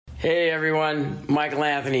Hey everyone, Michael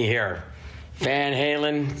Anthony here. Van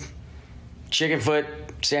Halen, Chickenfoot,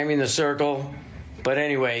 Sammy in the Circle. But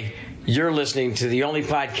anyway, you're listening to the only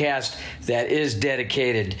podcast that is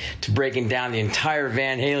dedicated to breaking down the entire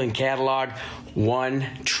Van Halen catalog one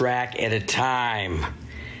track at a time.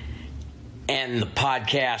 And the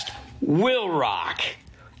podcast will rock.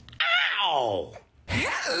 Ow!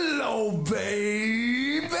 Hello,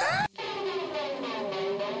 baby!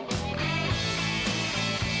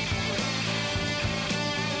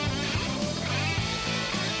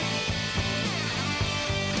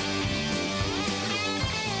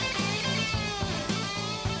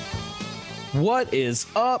 What is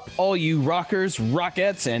up, all you rockers,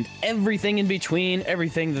 rockettes, and everything in between,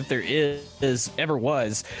 everything that there is, ever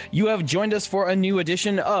was? You have joined us for a new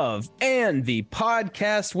edition of And the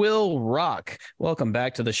Podcast Will Rock. Welcome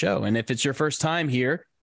back to the show. And if it's your first time here,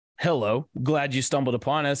 hello, glad you stumbled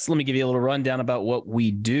upon us. Let me give you a little rundown about what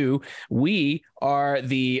we do. We are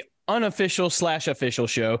the unofficial / official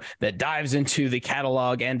show that dives into the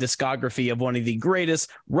catalog and discography of one of the greatest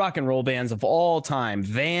rock and roll bands of all time,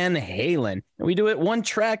 Van Halen. And we do it one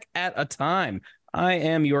track at a time. I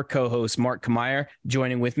am your co-host, Mark Kmeyer.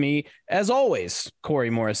 Joining with me, as always, Corey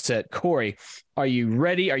Morissette. Corey, are you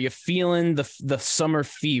ready? Are you feeling the summer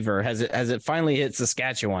fever? Has it finally hit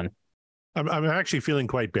Saskatchewan? I'm actually feeling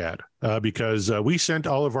quite bad because we sent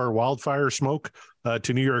all of our wildfire smoke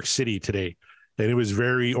to New York City today. And it was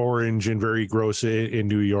very orange and very gross in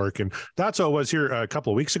New York. And that's how it was here a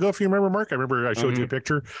couple of weeks ago, if you remember, Mark. I remember I showed you a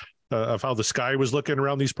picture of how the sky was looking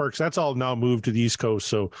around these parks. That's all now moved to the East Coast.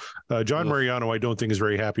 So John Mariano, I don't think, is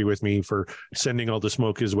very happy with me for sending all the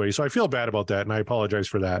smoke his way. So I feel bad about that, and I apologize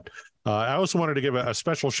for that. I also wanted to give a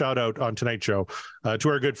special shout out on tonight's show to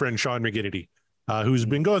our good friend Sean McGinnity, who's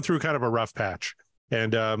been going through kind of a rough patch.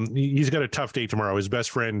 And he's got a tough day tomorrow. His best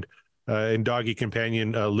friend and doggy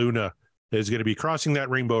companion, Luna, is going to be crossing that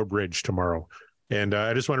Rainbow Bridge tomorrow. And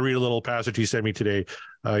I just want to read a little passage he sent me today.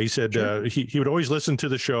 He said he would always listen to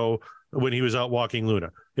the show when he was out walking Luna.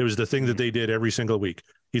 It was the thing that they did every single week.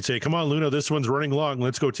 He'd say, "Come on, Luna, this one's running long.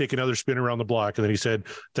 Let's go take another spin around the block." And then he said,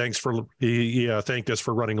 he thanked us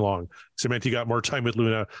for running long. So it meant he got more time with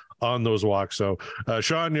Luna on those walks. So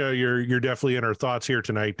Sean, you're definitely in our thoughts here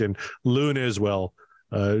tonight, and Luna as well.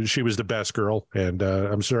 She was the best girl, and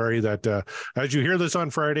I'm sorry that as you hear this on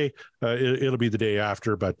Friday, it'll be the day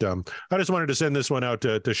after. But I just wanted to send this one out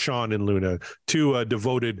to Sean and Luna, two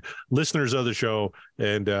devoted listeners of the show,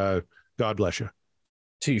 and God bless you.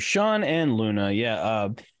 To Sean and Luna, yeah.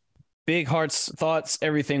 Big hearts, thoughts,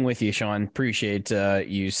 everything with you, Sean. Appreciate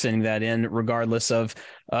you sending that in, regardless of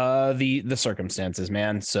the circumstances,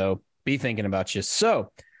 man. So be thinking about you.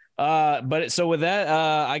 So. So with that,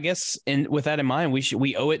 I guess, with that in mind,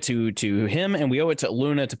 we owe it to him, and we owe it to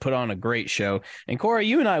Luna to put on a great show. And Corey,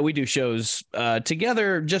 you and I, we do shows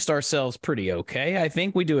together, just ourselves, pretty okay. I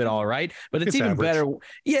think we do it all right, but it's even average. Better.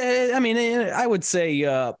 Yeah, I mean, I would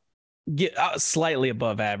say get slightly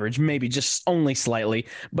above average, maybe just only slightly,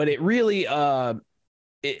 but it really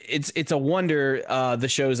it's a wonder, the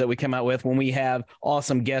shows that we come out with when we have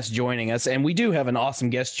awesome guests joining us, and we do have an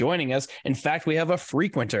awesome guest joining us. In fact, we have a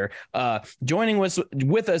frequenter joining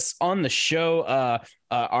with us on the show,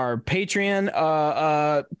 our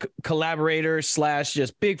Patreon collaborator /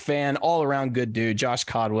 just big fan, all around good dude, Josh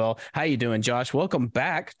Codwell. How you doing, Josh? Welcome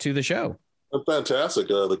back to the show. Fantastic.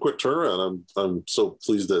 The quick turnaround. I'm so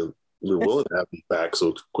pleased that you're willing to have me back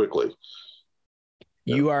so quickly.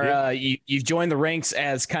 You are you've joined the ranks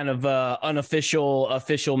as kind of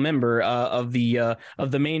official member of the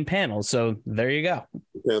main panel. So there you go.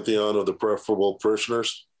 Pantheon of the preferable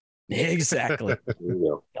parishioners. Exactly.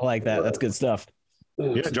 I like that. That's good stuff.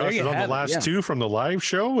 Yeah, Josh is on the last two from the live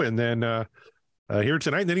show, and then here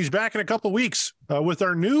tonight. And then he's back in a couple of weeks with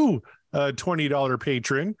our new $20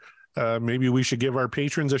 patron. Maybe we should give our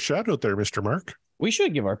patrons a shout out there, Mr. Mark. We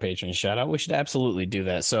should give our patrons a shout out. We should absolutely do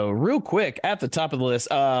that. So real quick, at the top of the list,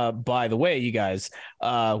 by the way, you guys,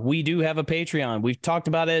 we do have a Patreon. We've talked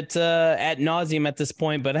about it ad nauseum at this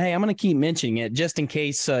point, but hey, I'm going to keep mentioning it just in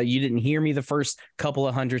case you didn't hear me the first couple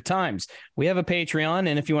of hundred times. We have a Patreon,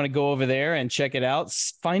 and if you want to go over there and check it out,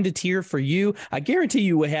 find a tier for you. I guarantee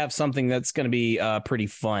you will have something that's going to be pretty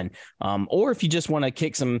fun. Or if you just want to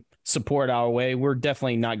kick some support our way, we're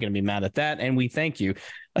definitely not going to be mad at that, and we thank you.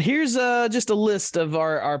 Here's just a list of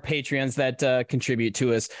our Patreons that contribute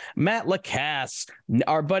to us. Matt Lacasse,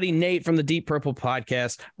 our buddy Nate from the Deep Purple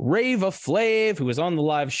podcast, Rava Flav, who was on the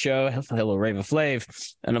live show. Hello, Rava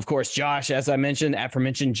Flav. And of course, Josh, as I mentioned,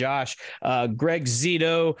 aforementioned Josh, Greg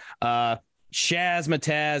Zito, Shaz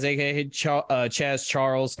Mataz, aka Chaz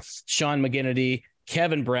Charles, Sean McGinnity,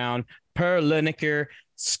 Kevin Brown, Per Lineker,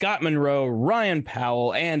 Scott Monroe, Ryan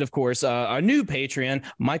Powell, and of course, our new Patreon,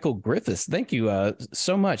 Michael Griffiths. Thank you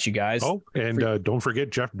so much, you guys. Oh, and don't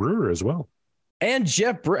forget Jeff Brewer as well. And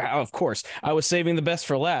Jeff Brewer, of course. I was saving the best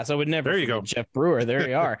for last. I would never. There you go. Jeff Brewer. There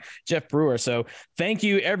you are. Jeff Brewer. So thank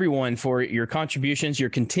you, everyone, for your contributions, your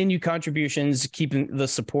continued contributions, keeping the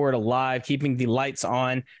support alive, keeping the lights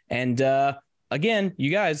on. And again, you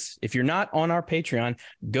guys, if you're not on our Patreon,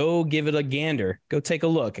 go give it a gander. Go take a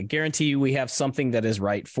look. I guarantee you we have something that is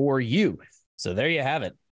right for you. So there you have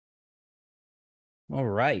it. All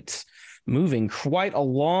right. Moving quite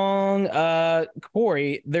along,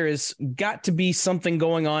 Corey, there has got to be something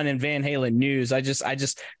going on in Van Halen news. I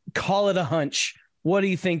just call it a hunch. What do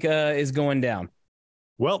you think is going down?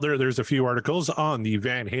 Well, there's a few articles on the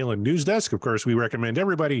Van Halen news desk. Of course, we recommend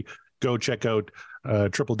everybody go check out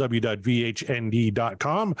www.vhnd.com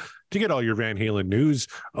to get all your Van Halen news.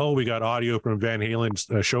 Oh, we got audio from Van Halen's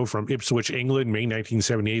show from Ipswich, England, May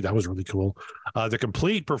 1978. That was really cool. The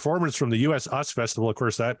complete performance from the US US Festival, of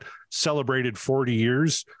course, that celebrated 40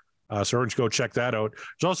 years. So why don't you go check that out?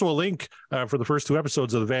 There's also a link for the first 2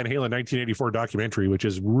 episodes of the Van Halen 1984 documentary, which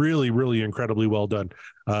is really, really incredibly well done.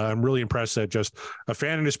 I'm really impressed that just a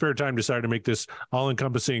fan in his spare time decided to make this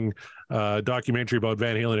all-encompassing documentary about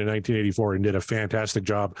Van Halen in 1984 and did a fantastic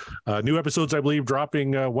job. New episodes, I believe,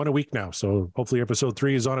 dropping 1 a week now. So hopefully episode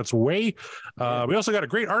 3 is on its way. We also got a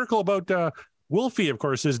great article about Wolfie, of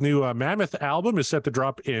course. His new Mammoth album is set to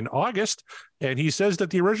drop in August, and he says that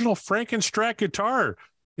the original Frankenstrat guitar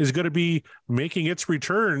is going to be making its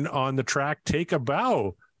return on the track Take a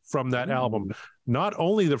Bow from that album. Not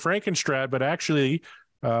only the Frankenstrat, but actually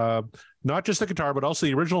not just the guitar, but also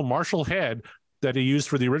the original Marshall head that he used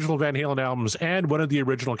for the original Van Halen albums and one of the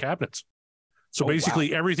original cabinets. So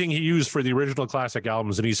basically everything he used for the original classic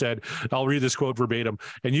albums. And he said, I'll read this quote verbatim,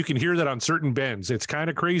 and you can hear that on certain bends. It's kind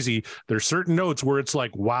of crazy. There's certain notes where it's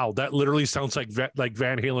like, wow, that literally sounds like Van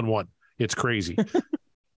Halen 1. It's crazy.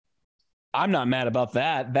 I'm not mad about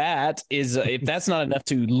that. That is, if that's not enough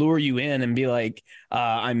to lure you in and be like,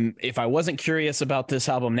 if I wasn't curious about this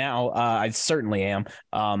album now, I certainly am.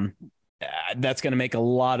 That's going to make a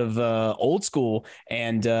lot of old school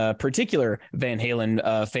and particular Van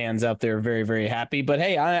Halen fans out there very, very happy. But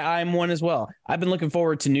hey, I'm one as well. I've been looking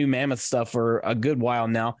forward to new Mammoth stuff for a good while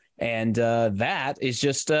now, and that is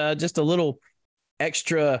just a little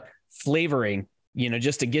extra flavoring,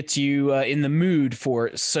 just to get you in the mood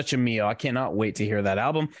for such a meal. I cannot wait to hear that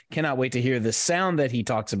album. Cannot wait to hear the sound that he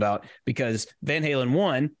talks about, because Van Halen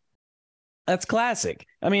 1, that's classic.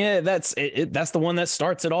 I mean, that's the one that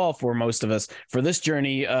starts it all for most of us, for this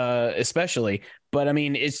journey especially. But I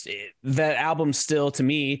mean, that album still, to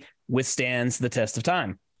me, withstands the test of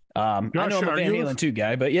time. Josh, I know I'm a Van Halen 2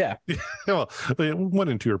 guy, but yeah. Well, 1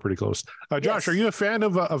 and 2 are pretty close. Josh, yes. Are you a fan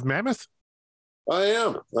of Mammoth? I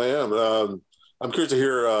am. I'm curious to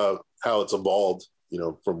hear how it's evolved,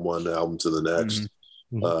 from one album to the next.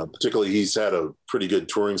 Mm-hmm. Particularly, he's had a pretty good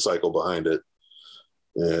touring cycle behind it.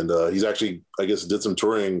 And he's actually, I guess, did some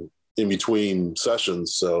touring in between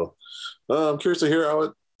sessions. So I'm curious to hear how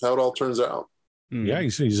it all turns out. Yeah,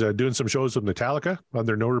 he's doing some shows with Metallica on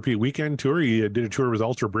their No Repeat Weekend tour. He did a tour with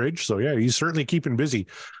Alter Bridge. So, yeah, he's certainly keeping busy.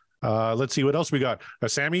 Let's see what else we got.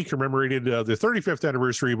 Sammy commemorated the 35th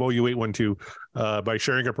anniversary of OU812 by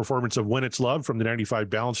sharing a performance of When It's Love from the 95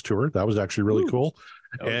 Balance Tour. That was actually really cool.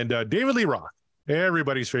 Oh. And David Lee Roth,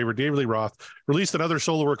 everybody's favorite, David Lee Roth, released another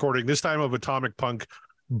solo recording, this time of Atomic Punk.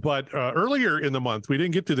 But earlier in the month, we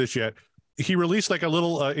didn't get to this yet, he released like a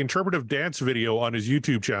little interpretive dance video on his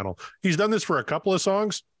YouTube channel. He's done this for a couple of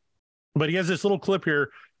songs, but he has this little clip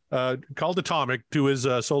here called Atomic to his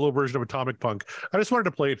solo version of Atomic Punk. I just wanted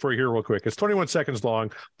to play it for you here real quick. It's 21 seconds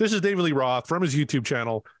long. This is David Lee Roth from his YouTube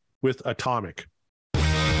channel with Atomic.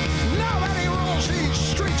 Nobody rules these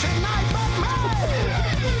streets at night but me.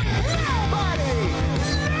 Nobody.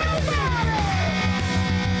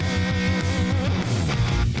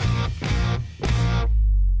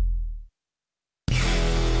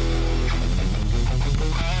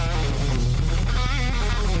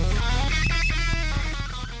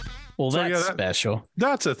 Well, that's special.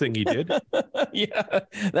 That's a thing he did. Yeah,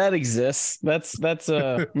 that exists. That's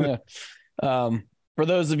yeah. For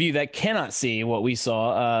those of you that cannot see what we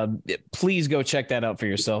saw, please go check that out for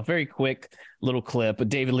yourself. Very quick little clip of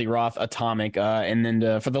David Lee Roth, Atomic. And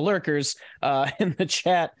then for the lurkers in the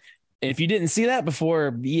chat, if you didn't see that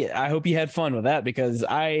before, I hope you had fun with that, because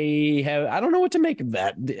I don't know what to make of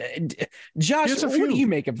that. Josh, what do you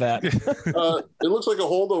make of that? It looks like a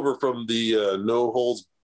holdover from the No Holds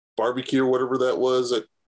Barbecue or whatever that was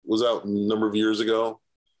out a number of years ago.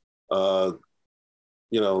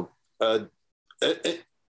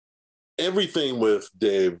 everything with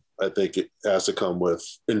Dave, I think it has to come with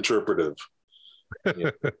interpretive.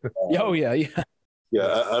 Oh yeah.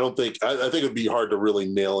 Yeah, I don't think I think it'd be hard to really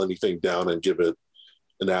nail anything down and give it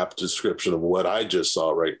an apt description of what I just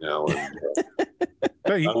saw right now. And,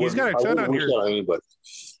 he's got a ton on here. Anybody.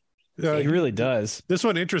 He really does. This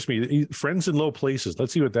one interests me. Friends in low places.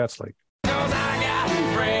 Let's see what that's like. All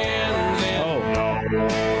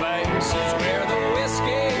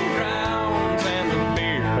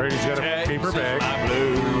right, he's got a paper bag.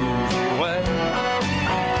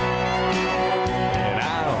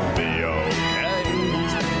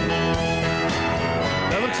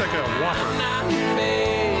 That looks like a Whopper.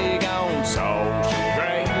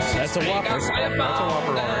 That's a Whopper. That's a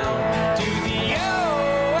Whopper. All right. To the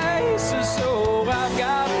oasis, so I've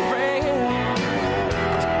got a friend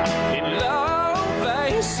in low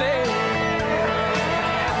places.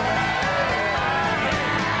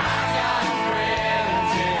 I've got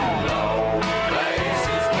friends in low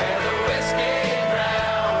places where the whiskey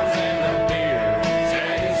drowns and the beer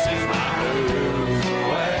chases my blues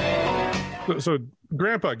away. So,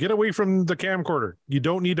 Grandpa, get away from the camcorder. You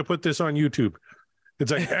don't need to put this on YouTube. It's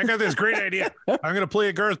like, I got this great idea. I'm going to play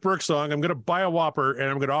a Garth Brooks song. I'm going to buy a Whopper and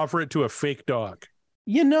I'm going to offer it to a fake dog.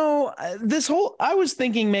 You know, I was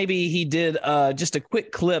thinking maybe he did just a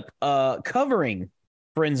quick clip covering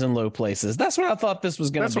Friends in Low Places. That's what I thought this was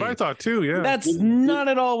going to be. That's what I thought too. Yeah. That's not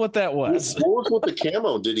at all what that was. What was with the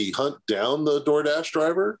camo? Did he hunt down the DoorDash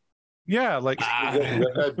driver? Yeah. Like,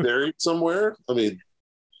 that guy buried somewhere? I mean,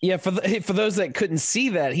 yeah, for those that couldn't see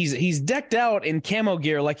that, he's decked out in camo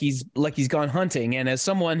gear like he's gone hunting. And as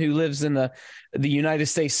someone who lives in the United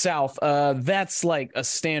States South, that's like a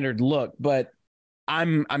standard look. But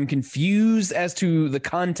I'm confused as to the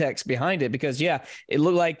context behind it, because it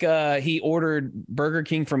looked like he ordered Burger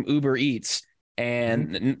King from Uber Eats,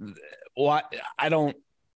 and what I don't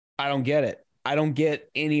get it. I don't get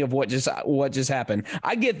any of what just happened.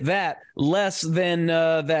 I get that less than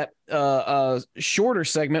that shorter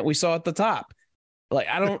segment we saw at the top. Like,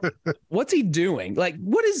 I don't. What's he doing? Like,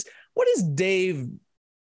 what is Dave?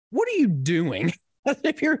 What are you doing?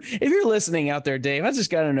 If you're listening out there, Dave, I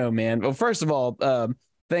just got to know, man. Well, first of all,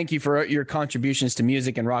 thank you for your contributions to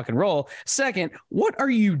music and rock and roll. Second, what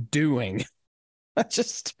are you doing? I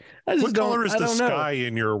just what color is the sky know.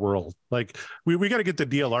 In your world? Like, we got to get the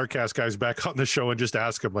DLR cast guys back on the show and just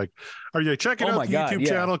ask them, like, are you checking out the YouTube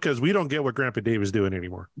channel? Because we don't get what Grandpa Dave is doing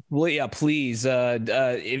anymore. Well, yeah, please. And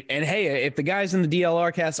hey, if the guys in the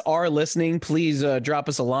DLR cast are listening, please drop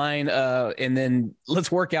us a line, and then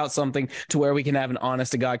let's work out something to where we can have an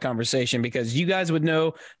honest to God conversation, because you guys would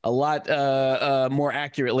know a lot more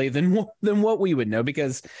accurately than what we would know,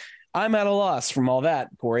 because I'm at a loss from all that,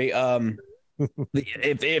 Corey.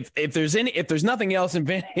 If there's nothing else in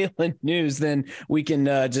Van Halen news, then we can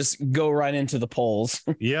just go right into the polls.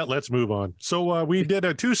 Yeah, let's move on. So we did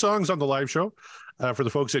 2 songs on the live show. For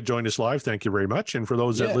the folks that joined us live, thank you very much. And for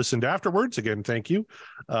those that listened afterwards, again, thank you.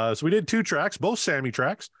 So we did 2 tracks, both Sammy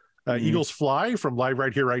tracks. Eagles Fly from Live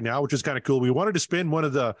Right Here Right Now, which is kind of cool. We wanted to spin one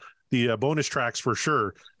of the bonus tracks for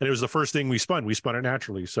sure, and it was the first thing we spun. We spun it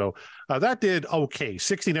naturally. So that did okay,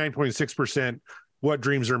 69.6%. What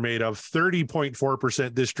Dreams Are Made Of,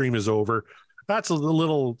 30.4%. This Dream Is Over. That's a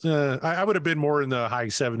little. I would have been more in the high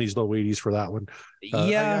 70s, low 80s for that one.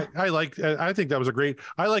 Yeah, I think that was a great.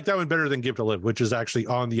 I like that one better than Give to Live, which is actually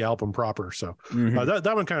on the album proper. So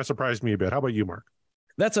that one kind of surprised me a bit. How about you, Mark?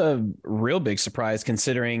 That's a real big surprise,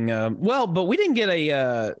 considering. But we didn't get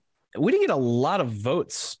a lot of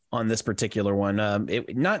votes on this particular one.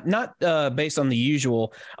 Not based on the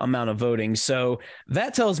usual amount of voting. So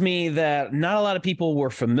that tells me that not a lot of people were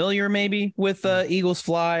familiar maybe with Eagles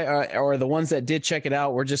Fly, or the ones that did check it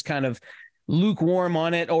out were just kind of lukewarm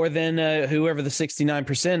on it, or then whoever the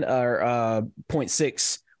 69% or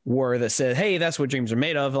 0.6 were that said, hey, that's what dreams are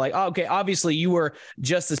made of. Like, oh, okay, obviously you were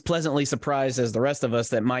just as pleasantly surprised as the rest of us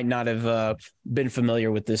that might not have been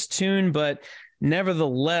familiar with this tune, but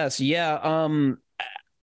nevertheless, I'm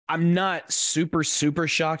not super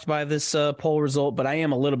shocked by this poll result, but I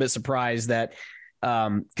am a little bit surprised that,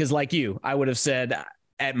 because like you, I would have said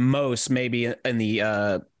at most maybe in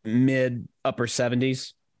the mid upper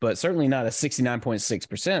 70s, but certainly not a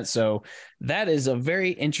 69.6%. So that is a very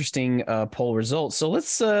interesting poll result. So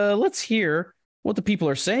let's hear what the people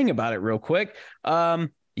are saying about it real quick.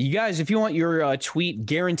 You guys, if you want your tweet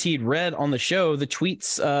guaranteed read on the show, the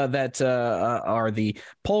tweets that are the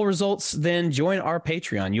poll results, then join our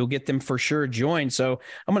Patreon. You'll get them for sure. Join. So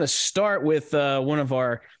I'm going to start with one of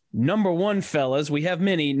our number one fellas. We have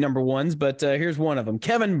many number ones, but here's one of them.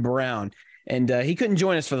 Kevin Brown. and he couldn't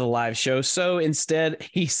join us for the live show. So instead,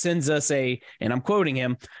 he sends us and I'm quoting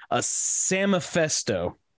him, a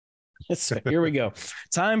Samifesto. So here we go.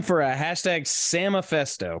 Time for a hashtag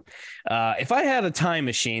Samifesto. If I had a time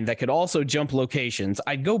machine that could also jump locations,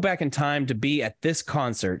 I'd go back in time to be at this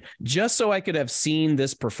concert just so I could have seen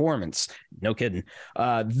this performance. No kidding.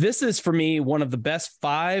 This is, for me, one of the best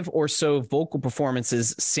 5 or so vocal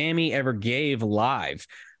performances Sammy ever gave live.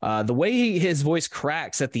 The way his voice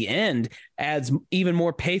cracks at the end adds even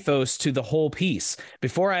more pathos to the whole piece.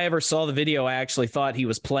 Before I ever saw the video, I actually thought he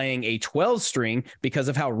was playing a 12 string because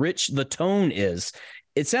of how rich the tone is.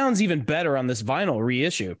 It sounds even better on this vinyl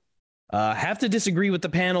reissue. Have to disagree with the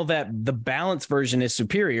panel that the balance version is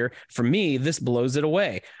superior. For me, this blows it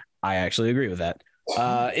away. I actually agree with that.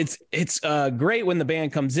 It's great when the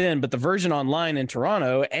band comes in, but the version online in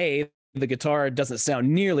Toronto, the guitar doesn't sound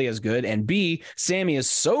nearly as good, and B, Sammy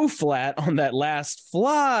is so flat on that last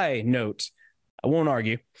fly note. I won't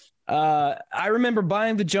argue. I remember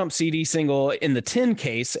buying the Jump CD single in the tin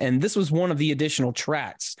case, and this was one of the additional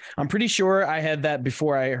tracks. I'm pretty sure I had that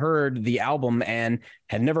before I heard the album and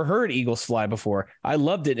had never heard Eagles Fly before. I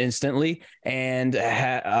loved it instantly and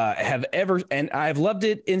have loved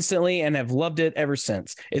it instantly and have loved it ever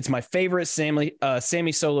since. It's my favorite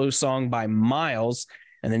Sammy solo song by miles.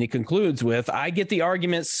 And then he concludes with, I get the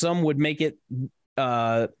argument some would make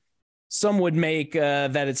that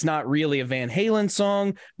it's not really a Van Halen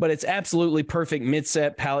song, but it's absolutely perfect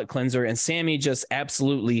mid-set palate cleanser, and Sammy just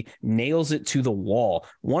absolutely nails it to the wall.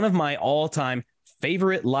 One of my all-time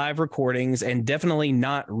favorite live recordings, and definitely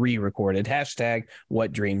not re-recorded. Hashtag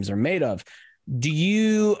what dreams are made of. Do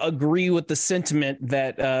you agree with the sentiment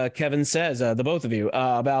that Kevin says, the both of you,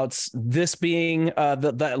 about this being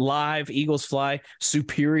the live Eagles Fly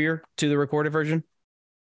superior to the recorded version?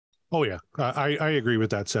 Oh, yeah, I agree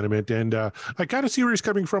with that sentiment. And I kind of see where he's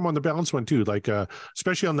coming from on the balance one, too, like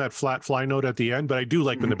especially on that flat fly note at the end. But I do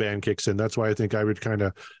like when the band kicks in. That's why I think I would kind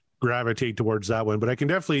of gravitate towards that one. But I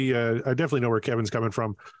definitely know where Kevin's coming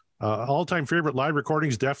from. All-time favorite live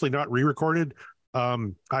recordings, definitely not re-recorded.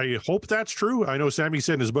 I hope that's true. I know Sammy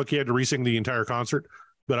said in his book he had to re-sing the entire concert,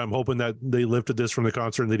 but I'm hoping that they lifted this from the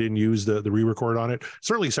concert and they didn't use the re-record on it.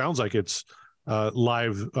 Certainly sounds like it's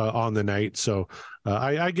live on the night. So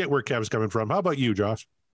I get where Kev's coming from. How about you, Josh?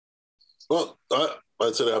 Well,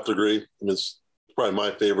 I'd say I have to agree. I mean, it's probably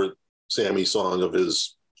my favorite Sammy song of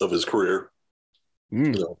his career.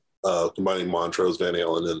 You know, combining Montrose, Van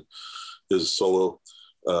Halen, and his solo.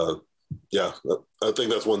 Yeah, I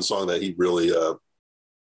think that's one song that he really,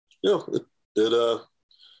 it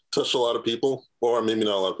touched a lot of people, or maybe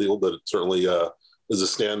not a lot of people, but it certainly is a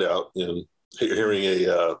standout. And hearing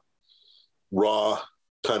a raw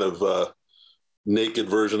kind of naked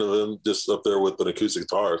version of him just up there with an acoustic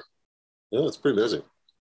guitar, yeah, it's pretty amazing.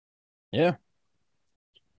 Yeah.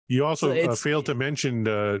 You also failed to mention,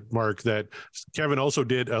 Mark, that Kevin also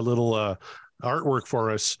did a little artwork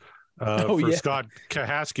for us for Scott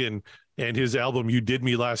Kahaskin and his album "You Did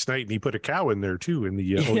Me Last Night," and he put a cow in there too in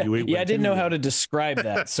the OU8. I didn't know how to describe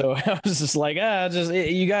that, so I was just like,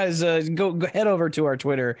 you guys go head over to our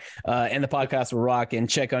Twitter and the podcast will rock and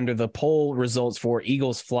check under the poll results for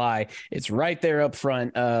Eagles Fly. It's right there up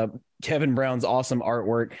front. Kevin Brown's awesome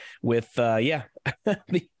artwork with the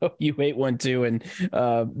OU812 and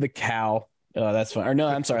the cow. That's fun. Or no,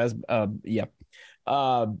 I'm sorry.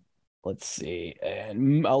 That's let's see.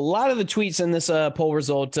 And a lot of the tweets in this poll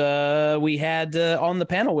result we had on the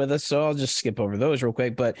panel with us, so I'll just skip over those real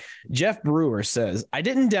quick. But Jeff Brewer says, I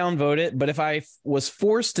didn't downvote it, but if I was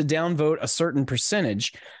forced to downvote a certain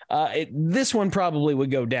percentage, this one probably would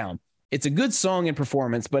go down. It's a good song and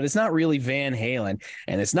performance, but it's not really Van Halen.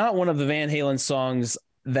 And it's not one of the Van Halen songs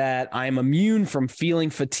that I'm immune from feeling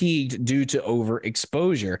fatigued due to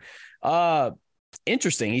overexposure.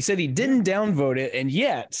 Interesting. He said he didn't downvote it and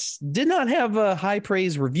yet did not have a high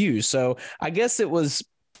praise review. So I guess it was,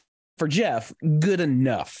 for Jeff, good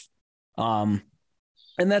enough. And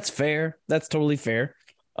that's fair. That's totally fair.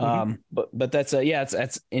 But that's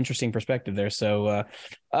that's interesting perspective there. So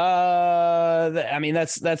I mean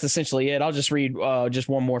that's essentially it. I'll just read just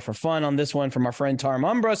one more for fun on this one from our friend Tom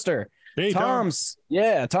Umbruster. Hey, Tom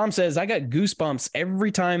says, I got goosebumps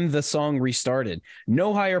every time the song restarted.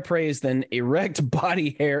 No higher praise than erect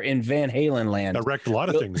body hair in Van Halen land. Erect a lot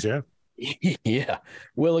of things, yeah. Yeah.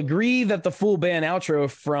 We'll agree that the full band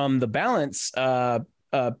outro from the Balance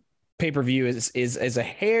pay-per-view is a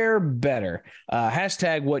hair better.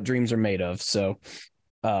 Hashtag what dreams are made of. So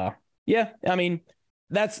yeah, I mean,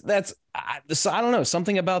 that's I don't know,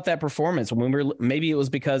 something about that performance when maybe it was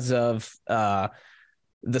because of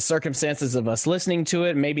the circumstances of us listening to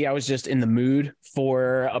it. Maybe I was just in the mood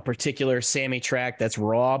for a particular Sammy track that's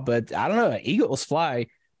raw, but I don't know. Eagles Fly,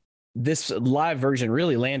 this live version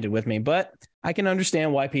really landed with me, but I can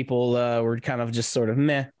understand why people were kind of just sort of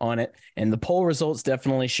meh on it. And the poll results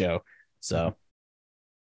definitely show. So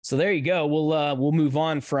there you go. We'll move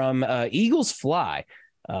on from Eagles Fly.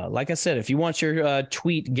 Like I said, if you want your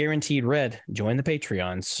tweet guaranteed read, join the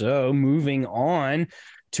Patreon. So moving on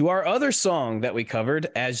to our other song that we covered,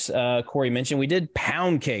 as Corey mentioned, we did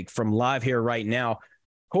Pound Cake from Live Here Right Now.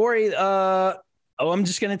 Corey, I'm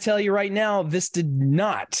just going to tell you right now, this did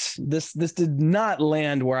not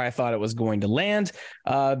land where I thought it was going to land,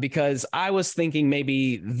 because I was thinking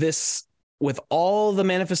maybe this, with all the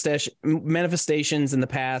manifestations in the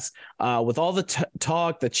past, with all the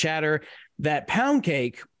talk, the chatter, that Pound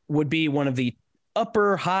Cake would be one of the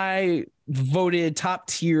upper high voted top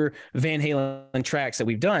tier Van Halen tracks that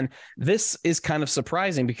we've done. This is kind of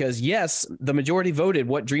surprising because yes, the majority voted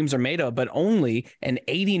What Dreams Are Made Of, but only an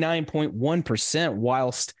 89.1%,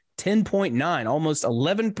 whilst 10.9, almost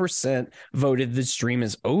 11% voted This Dream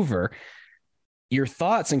Is Over. Your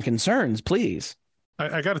thoughts and concerns, please.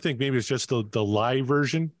 I got to think maybe it's just the live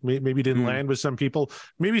version. Maybe didn't land with some people.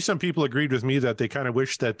 Maybe some people agreed with me that they kind of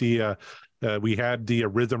wish that we had the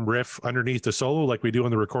rhythm riff underneath the solo like we do on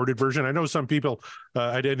the recorded version. I know some people,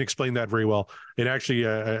 I didn't explain that very well. And actually,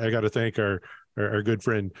 I got to thank our good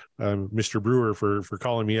friend, Mr. Brewer, for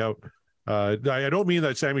calling me out. I don't mean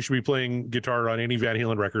that Sammy should be playing guitar on any Van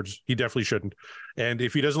Halen records. He definitely shouldn't. And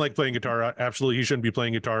if he doesn't like playing guitar, absolutely he shouldn't be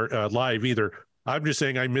playing guitar live either. I'm just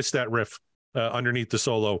saying I missed that riff underneath the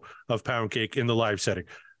solo of Pound Cake in the live setting.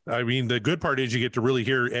 I mean, the good part is you get to really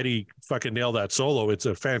hear Eddie fucking nail that solo. It's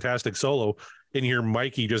a fantastic solo. And you hear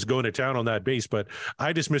Mikey just going to town on that bass, but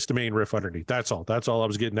I just missed the main riff underneath. That's all I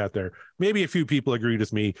was getting at there. Maybe a few people agreed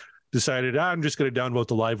with me, decided I'm just going to downvote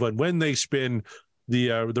the live one. When they spin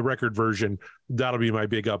the record version, that'll be my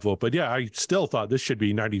big upvote. But yeah, I still thought this should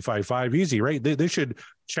be 95.5 easy, right? They should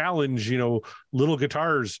challenge, Little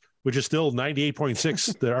Guitars, which is still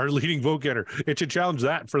 98.6, our leading vote getter. It should challenge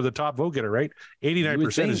that for the top vote getter, right?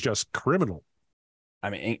 89% is just criminal.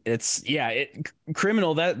 I mean,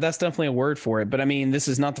 criminal. That's definitely a word for it. But I mean, this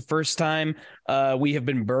is not the first time we have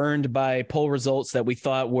been burned by poll results that we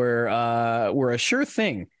thought were a sure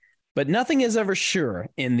thing. But nothing is ever sure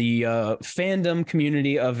in the fandom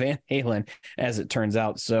community of Van Halen, as it turns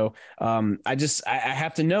out. So I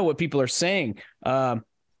have to know what people are saying.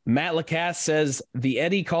 Matt Lacasse says the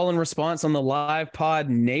Eddie call-in response on the live pod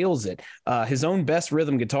nails it. His own best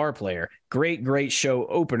rhythm guitar player. Great show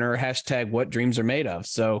opener. # What Dreams Are Made Of.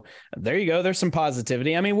 So there you go. There's some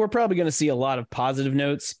positivity. I mean, we're probably going to see a lot of positive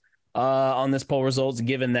notes on this poll results,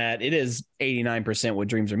 given that it is 89% What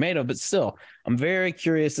Dreams Are Made Of. But still, I'm very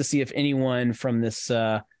curious to see if anyone from this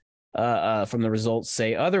from the results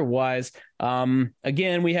say otherwise.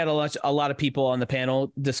 Again, we had a lot of people on the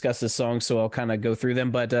panel discuss this song, so I'll kind of go through them.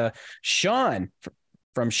 But Sean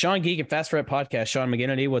from Sean Geek and Fast Red Podcast, Sean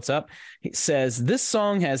McGinnity, what's up? He says this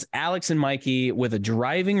song has Alex and Mikey with a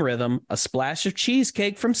driving rhythm, a splash of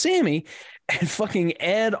cheesecake from Sammy, and fucking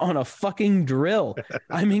Ed on a fucking drill.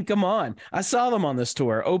 I mean, come on. I saw them on this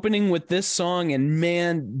tour opening with this song, and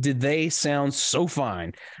man, did they sound so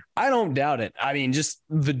fine. I don't doubt it. I mean, just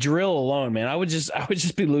the drill alone, man, I would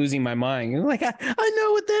just be losing my mind. Like, I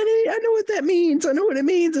know what that is. I know what that means. I know what it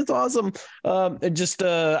means. It's awesome.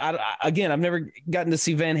 Again, I've never gotten to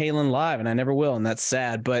see Van Halen live, and I never will. And that's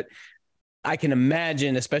sad, but I can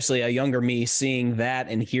imagine, especially a younger me, seeing that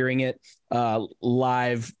and hearing it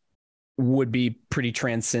live would be pretty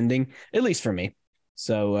transcending, at least for me.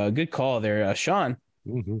 So good call there, Sean.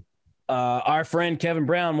 Mm-hmm. Our friend Kevin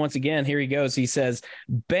Brown, once again, here he goes. He says,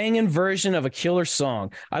 banging version of a killer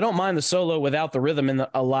song. I don't mind the solo without the rhythm in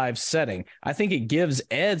a live setting. I think it gives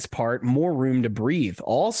Ed's part more room to breathe.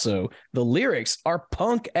 Also, the lyrics are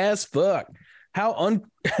punk as fuck. How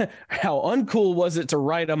uncool was it to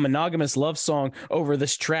write a monogamous love song over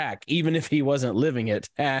this track, even if he wasn't living it?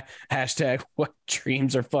 # What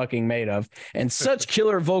Dreams Are Fucking Made Of. And such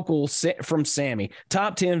killer vocals from Sammy.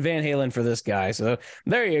 Top 10 Van Halen for this guy. So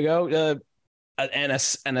there you go.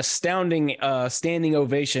 An astounding standing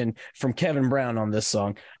ovation from Kevin Brown on this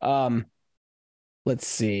song. Let's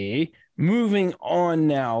see. Moving on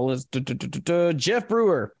now. Jeff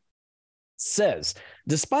Brewer says,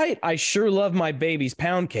 despite I Sure Love My Baby's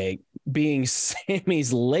Pound Cake being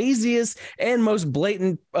Sammy's laziest and most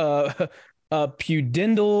blatant a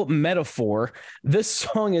pudendal metaphor, this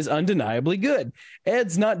song is undeniably good.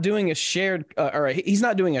 Ed's not doing a he's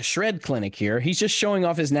not doing a shred clinic here. He's just showing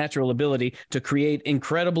off his natural ability to create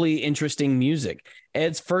incredibly interesting music.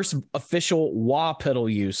 Ed's first official wah pedal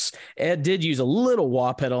use. Ed did use a little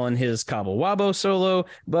wah pedal in his Cabo Wabo solo,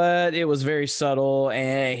 but it was very subtle.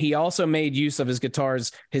 And he also made use of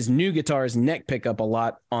his new guitar's neck pickup a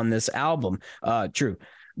lot on this album. True.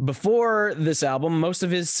 Before this album, most of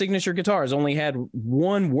his signature guitars only had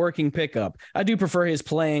one working pickup. I do prefer his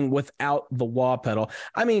playing without the wah pedal.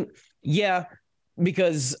 I mean, yeah,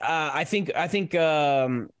 because I think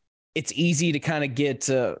it's easy to kind of get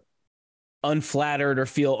unflattered or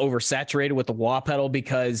feel oversaturated with the wah pedal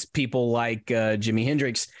because people like Jimi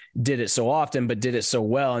Hendrix did it so often, but did it so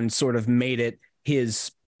well and sort of made it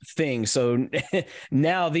his thing. So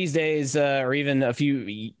now these days, or even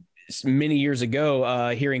many years ago,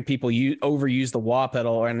 hearing people overuse the wah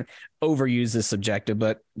pedal, and overuse is subjective,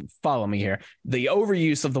 but follow me here. The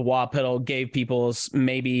overuse of the wah pedal gave people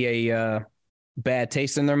maybe a bad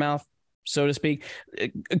taste in their mouth, so to speak.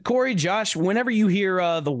 Corey, Josh, whenever you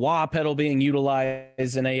hear the wah pedal being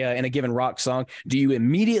utilized in a given rock song, do you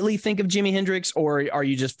immediately think of Jimi Hendrix, or are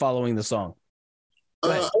you just following the song?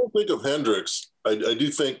 I don't think of Hendrix. I do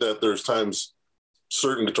think that there's times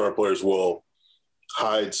certain guitar players will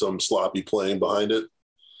hide some sloppy playing behind it.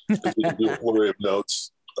 We can do a flurry of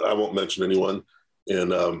notes. I won't mention anyone.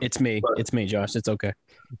 And it's me, Josh. It's okay.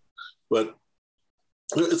 But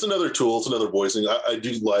it's another tool. It's another voicing. I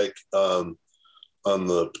do like on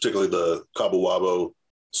particularly the Cabo Wabo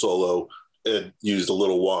solo, Ed used a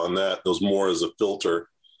little wah on that. It was more as a filter,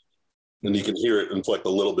 and you can hear it inflect a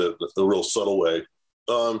little bit, a real subtle way.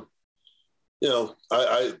 I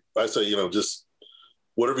say, just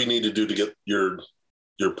whatever you need to do to get your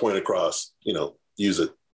point across, use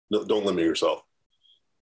it. Don't limit yourself.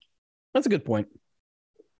 That's a good point.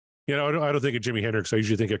 I don't think of Jimi Hendrix. I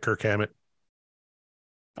usually think of Kirk Hammett.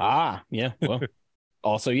 Yeah. Well,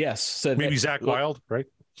 also, yes. So maybe Zakk Wylde, right?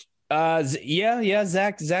 Yeah.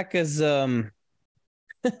 Zach is, I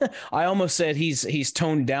almost said he's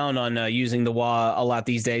toned down on using the wah a lot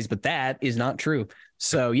these days, but that is not true.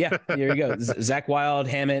 So yeah, there you go. Zakk Wylde,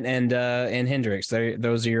 Hammett, and Hendrix.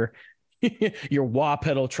 Those are your wah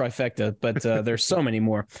pedal trifecta, but there's so many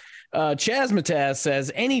more. Chaz Mataz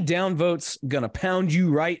says, any downvote's gonna pound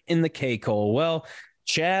you right in the K-Cole. Well,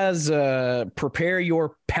 Chaz, prepare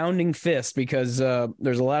your pounding fist, because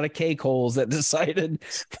there's a lot of K-Coles that decided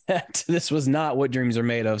that this was not what dreams are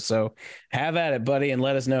made of. So have at it, buddy, and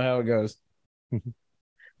let us know how it goes.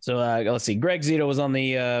 So let's see. Greg Zito was on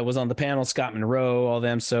the panel. Scott Monroe, all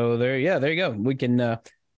them. So there you go. We can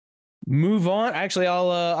move on. Actually,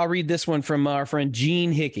 I'll read this one from our friend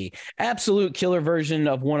Gene Hickey. Absolute killer version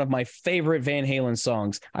of one of my favorite Van Halen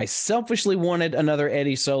songs. I selfishly wanted another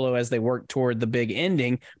Eddie solo as they worked toward the big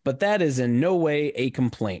ending, but that is in no way a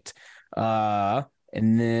complaint.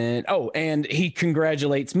 And he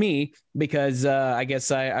congratulates me because I guess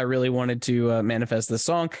I really wanted to manifest this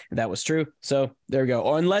song. That was true. So there we go.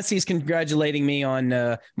 Or unless he's congratulating me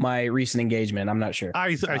on my recent engagement. I'm not sure.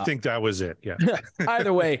 I think that was it. Yeah.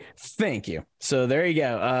 Either way, thank you. So there you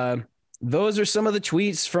go. Those are some of the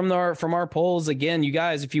tweets from our polls. Again, you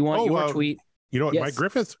guys, if you want your tweet. You know what? Yes. Mike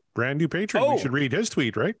Griffith, brand new patron. We should read his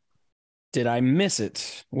tweet, right? Did I miss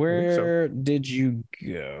it? Where did you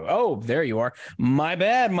go? Oh, there you are. My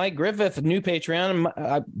bad, Mike Griffith, new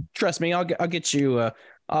Patreon. Trust me, I'll get you.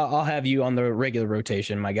 I'll have you on the regular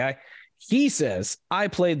rotation, my guy. He says, I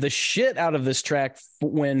played the shit out of this track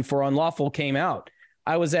when For Unlawful came out.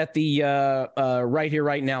 I was at the Right Here,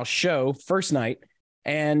 Right Now show first night.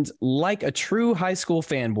 And like a true high school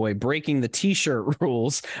fanboy breaking the t-shirt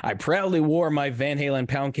rules, I proudly wore my Van Halen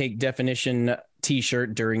Pound Cake Definition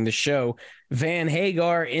t-shirt during the show. Van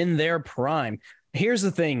Hagar in their prime. Here's the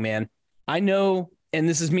thing, man. I know, and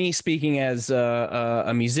this is me speaking as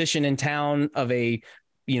a musician in town of a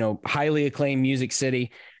highly acclaimed music city.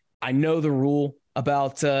 I know the rule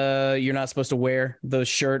about you're not supposed to wear the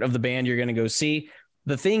shirt of the band you're going to go see.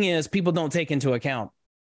 The thing is, people don't take into account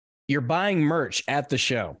you're buying merch at the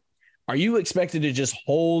show. Are you expected to just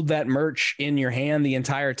hold that merch in your hand the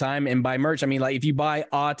entire time? And by merch, I mean, like if you buy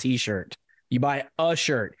a t-shirt, you buy a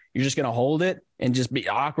shirt, you're just going to hold it and just be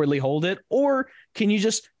awkwardly hold it? Or can you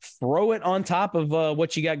just throw it on top of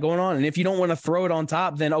what you got going on? And if you don't want to throw it on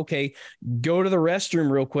top, then okay, go to the restroom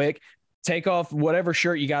real quick, take off whatever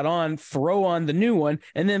shirt you got on, throw on the new one,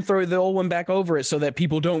 and then throw the old one back over it so that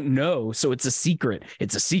people don't know. So it's a secret.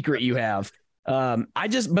 It's a secret you have. I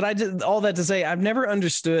just all that to say, I've never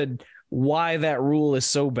understood why that rule is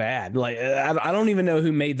so bad. Like, I don't even know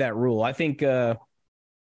who made that rule. I think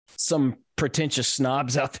some pretentious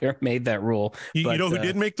snobs out there made that rule. You know who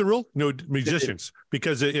did make the rule? No, musicians.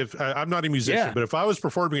 Because if I'm not a musician, but if I was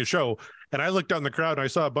performing a show and I looked down the crowd and I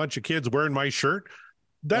saw a bunch of kids wearing my shirt,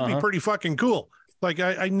 that'd be pretty fucking cool. Like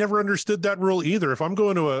I never understood that rule either. If I'm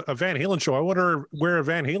going to a Van Halen show, I want to wear a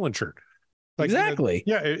Van Halen shirt. Like, exactly.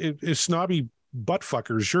 It's snobby butt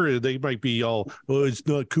fuckers. Sure, they might be all, oh, it's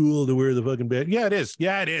not cool to wear the fucking band. Yeah, it is.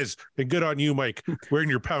 Yeah, it is. And good on you, Mike, wearing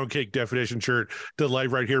your Pound Cake Definition shirt to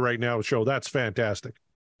Live Right Here, Right Now show. That's fantastic.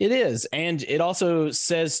 It is. And it also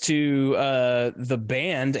says to the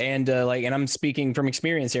band and and I'm speaking from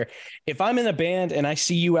experience here. If I'm in a band and I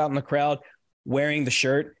see you out in the crowd wearing the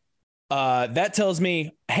shirt, that tells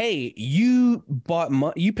me, hey, you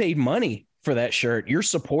paid money for that shirt. You're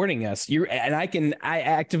supporting us. I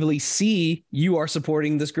actively see you are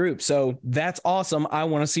supporting this group. So that's awesome. I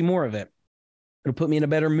want to see more of it. It'll put me in a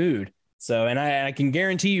better mood. So, and I can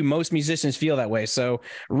guarantee you most musicians feel that way. So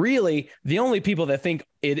really the only people that think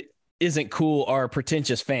it isn't cool are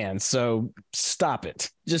pretentious fans. So stop it.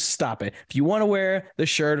 Just stop it. If you want to wear the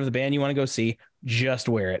shirt of the band you want to go see, just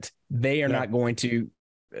wear it. They are not going to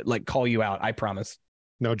call you out. I promise.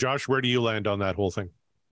 Now, Josh, where do you land on that whole thing?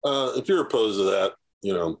 If you're opposed to that,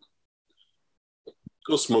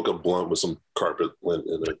 go smoke a blunt with some carpet lint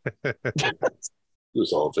in it. Do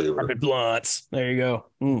us all a favor. Carpet blunts. There you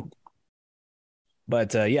go.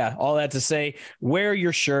 But all that to say, wear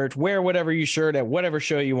your shirt, wear whatever you shirt at whatever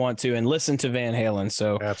show you want to, and listen to Van Halen.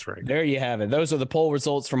 So that's right. There you have it. Those are the poll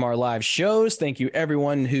results from our live shows. Thank you,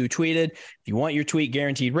 everyone who tweeted. If you want your tweet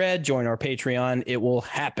guaranteed read, join our Patreon. It will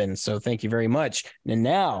happen. So thank you very much. And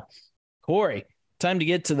now, Corey, time to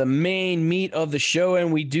get to the main meat of the show.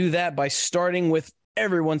 And we do that by starting with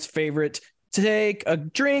everyone's favorite. Take a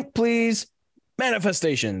drink, please.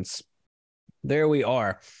 Manifestations. There we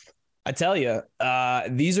are. I tell you,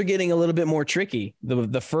 these are getting a little bit more tricky.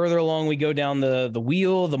 The further along we go down the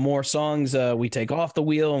wheel, the more songs we take off the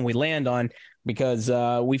wheel and we land on, because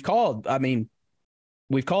we've called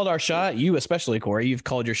our shot. You especially, Corey, you've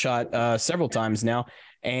called your shot several times now.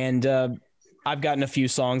 And I've gotten a few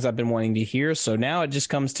songs I've been wanting to hear. So now it just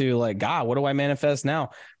comes to what do I manifest now?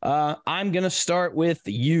 I'm going to start with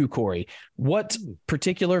you, Corey. What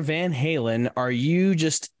particular Van Halen are you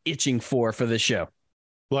just itching for this show?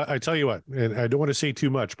 Well, I tell you what, and I don't want to say too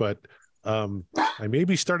much, but I may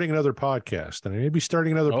be starting another podcast, and I may be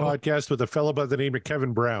starting another podcast with a fellow by the name of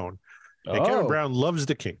Kevin Brown. And Kevin Brown loves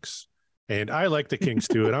the Kinks, and I like the Kinks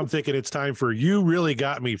too. And I'm thinking it's time for You Really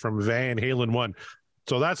Got Me from Van Halen 1.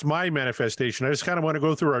 So that's my manifestation. I just kind of want to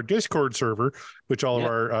go through our Discord server, which all of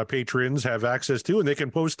our patrons have access to, and they can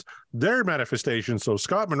post their manifestations. So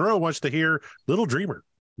Scott Monroe wants to hear Little Dreamer.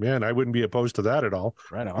 Man, I wouldn't be opposed to that at all.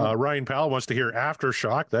 Right on. Ryan Powell wants to hear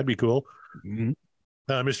Aftershock. That'd be cool. Mm-hmm.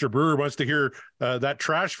 Mr. Brewer wants to hear that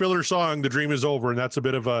trash filler song, The Dream Is Over. And that's a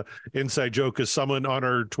bit of a inside joke, because someone on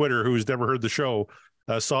our Twitter who's never heard the show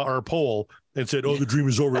saw our poll and said, The Dream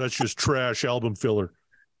Is Over. That's just trash album filler.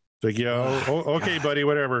 It's like, okay, buddy,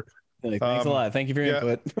 whatever. Thanks a lot. Thank you for your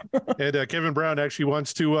input. And Kevin Brown actually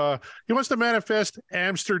wants to manifest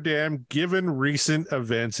Amsterdam, given recent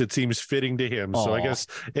events. It seems fitting to him. So I guess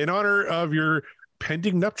in honor of your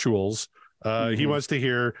pending nuptials, he wants to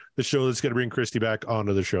hear the show that's going to bring Christy back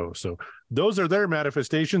onto the show. So those are their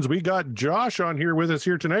manifestations. We got Josh on here with us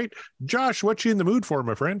here tonight. Josh, what you in the mood for,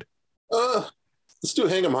 my friend? Let's do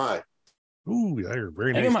Hang 'em High. Ooh,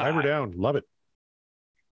 very nice. Hammer down. Love it.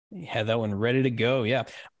 You had that one ready to go. Yeah.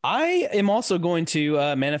 I am also going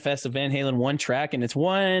to manifest a Van Halen 1 track, and it's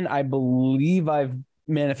one I believe I've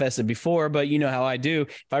manifested before, but you know how I do.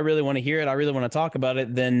 If I really want to hear it, I really want to talk about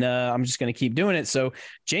it, then I'm just going to keep doing it. So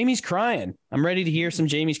Jamie's Crying. I'm ready to hear some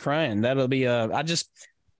Jamie's Crying. That'll be I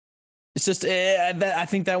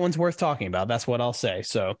think that one's worth talking about. That's what I'll say.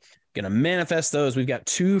 So going to manifest those. We've got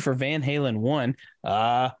 2 for Van Halen 1.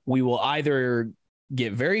 We will either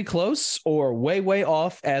get very close or way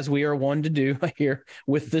off, as we are one to do here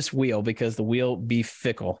with this wheel, because the wheel be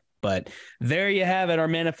fickle. But there you have it. Our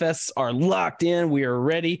manifests are locked in. We are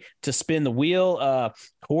ready to spin the wheel.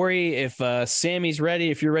 Corey, if Sammy's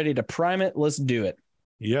ready, if you're ready to prime it, let's do it.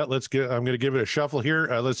 Yeah, I'm going to give it a shuffle here.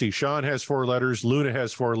 Let's see. Sean has 4 letters. Luna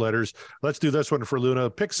has 4 letters. Let's do this one for Luna.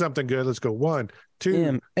 Pick something good. Let's go 1,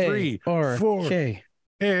 2, 3, 4. K.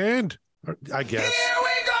 And I guess. Here we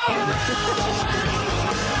go!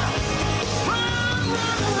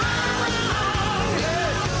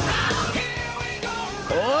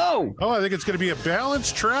 Oh, I think it's going to be a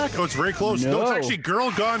balanced track. Oh, it's very close. No, it's actually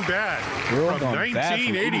Girl Gone Bad from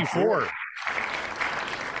 1984.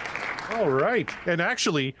 All right. And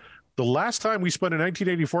actually, the last time we spun a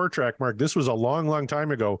 1984 track, Mark, this was a long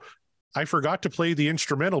time ago. I forgot to play the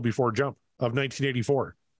instrumental before Jump of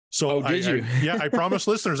 1984. So did you? I promised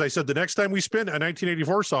listeners, I said the next time we spin a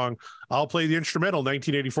 1984 song, I'll play the instrumental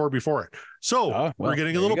 1984 before it. So we're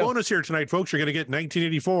getting a little bonus here tonight, folks. You're going to get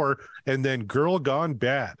 1984 and then Girl Gone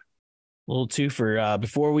Bad. A little twofer.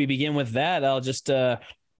 Before we begin with that, I'll just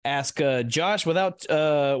ask Josh, without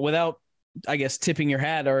I guess tipping your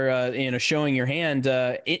hat or showing your hand,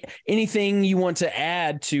 anything you want to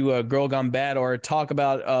add to Girl Gone Bad or talk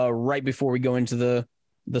about right before we go into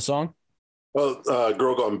the song? Well,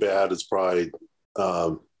 Girl Gone Bad is probably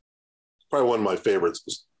one of my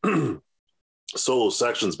favorites. Solo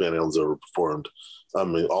sections Van Halen's ever performed. I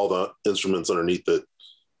mean, all the instruments underneath it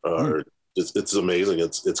are it's amazing.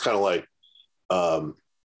 It's kind of like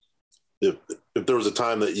if there was a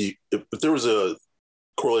time that if there was a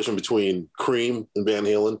correlation between Cream and Van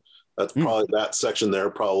Halen, that's probably that section there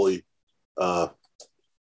probably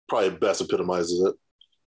best epitomizes it.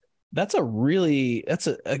 That's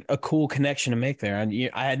a cool connection to make there.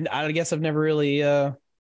 I guess I've never really.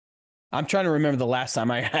 I'm trying to remember the last time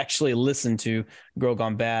I actually listened to Girl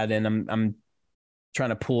Gone Bad, and I'm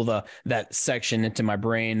trying to pull that section into my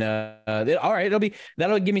brain. All right,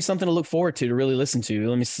 that'll give me something to look forward to really listen to.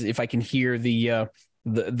 Let me see if I can hear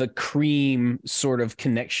the Cream sort of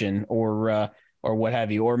connection or what have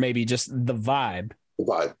you, or maybe just the vibe. The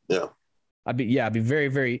vibe, yeah. I'd be very,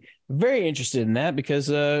 very, very interested in that because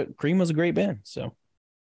Cream was a great band. So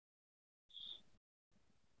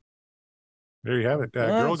there you have it.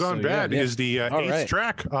 Girl Gone Bad is the eighth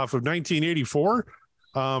track off of 1984.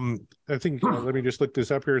 I think let me just look this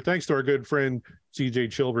up here. Thanks to our good friend CJ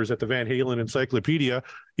Chilvers at the Van Halen Encyclopedia.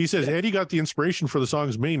 He says Eddie got the inspiration for the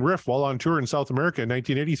song's main riff while on tour in South America in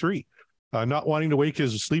 1983. Not wanting to wake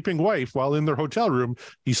his sleeping wife while in their hotel room,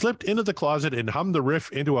 he slipped into the closet and hummed the riff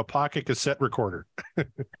into a pocket cassette recorder.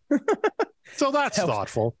 So that's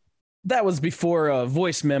thoughtful. That was before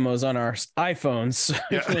voice memos on our iPhones.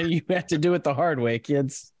 Yeah. You had to do it the hard way,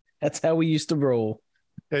 kids. That's how we used to roll.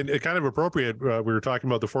 And it kind of appropriate. We were talking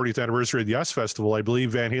about the 40th anniversary of the US Festival. I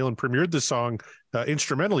believe Van Halen premiered the song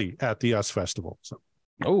instrumentally at the US Festival. So.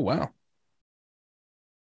 Oh, wow.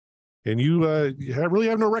 And you really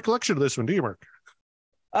have no recollection of this one, do you, Mark?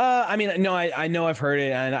 I mean, no, I know I've heard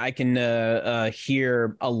it and I can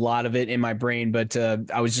hear a lot of it in my brain, but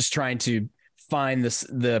I was just trying to find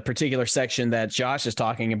the particular section that Josh is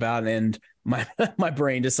talking about, and my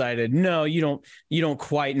brain decided, no, you don't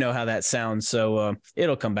quite know how that sounds, so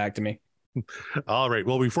it'll come back to me. All right.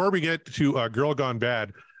 Well, before we get to Girl Gone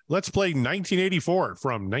Bad, let's play 1984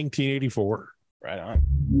 from 1984. Right on.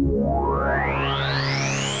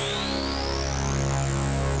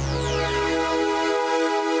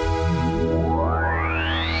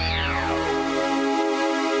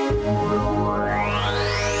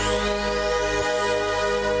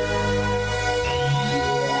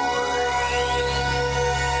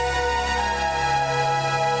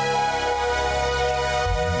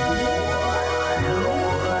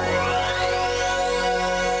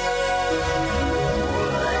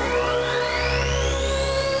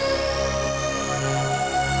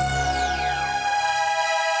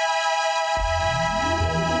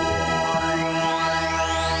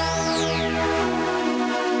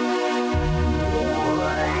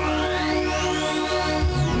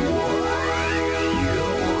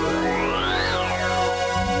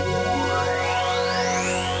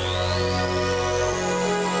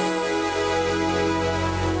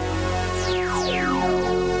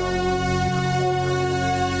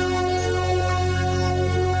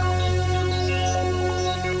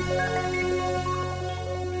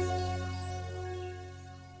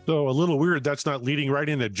 So a little weird that's not leading right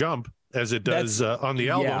into Jump as it does on the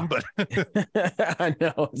album, but I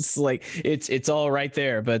know it's like it's all right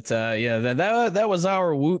there, but that was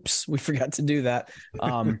our whoops. We forgot to do that.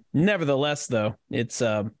 Nevertheless, though, it's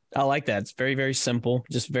I like that. It's very, very simple,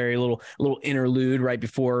 just very little interlude right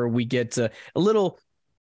before we get a little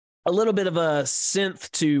bit of a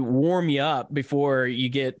synth to warm you up before you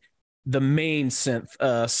get the main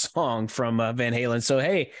synth song from Van Halen. So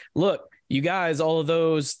hey, look. You guys, all of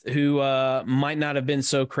those who might not have been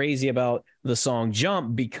so crazy about the song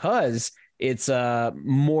Jump because it's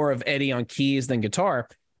more of Eddie on keys than guitar,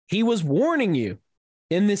 he was warning you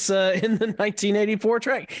in this in the 1984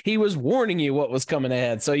 track. He was warning you what was coming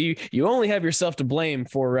ahead. So you only have yourself to blame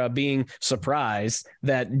for being surprised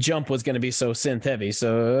that Jump was going to be so synth heavy.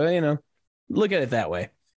 So, look at it that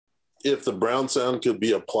way. If the Brown sound could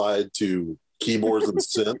be applied to keyboards and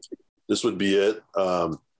synth, this would be it.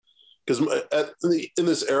 Because in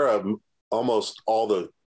this era, almost all the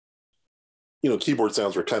keyboard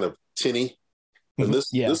sounds were kind of tinny, and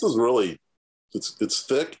this is really it's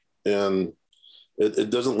thick and it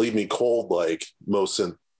doesn't leave me cold like most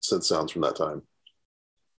synth sounds from that time.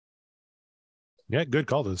 Yeah, good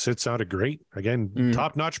call. The synth sounded great. Again,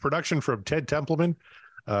 top-notch production from Ted Templeman.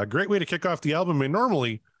 Great way to kick off the album. And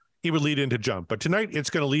normally he would lead into Jump, but tonight it's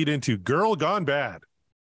going to lead into Girl Gone Bad.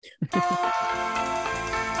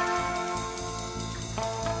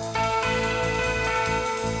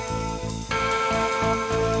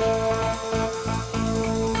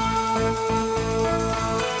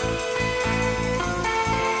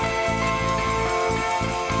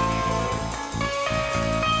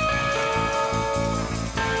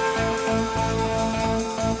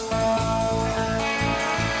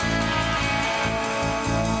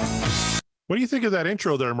 What do you think of that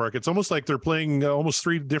intro there, Mark? It's almost like they're playing almost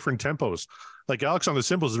three different tempos. Like Alex on the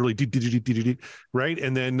cymbals is really right,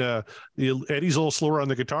 and then Eddie's a little slower on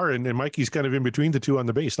the guitar, and Mikey's kind of in between the two on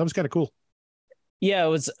the bass. That was kind of cool. Yeah, it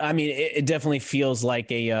was. I mean, it definitely feels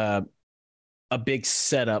like a big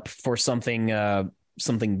setup for something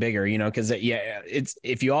bigger, you know. Because it's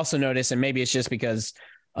if you also notice, and maybe it's just because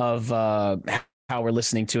of how we're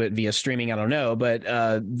listening to it via streaming, I don't know, but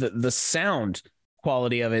the sound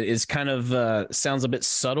quality of it is kind of sounds a bit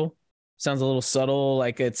subtle, sounds a little subtle,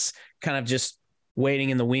 like it's kind of just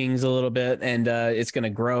waiting in the wings a little bit, and it's going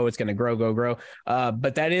to grow, grow.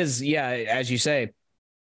 But that is, yeah, as you say,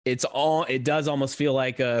 it does almost feel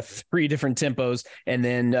like three different tempos and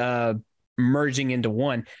then merging into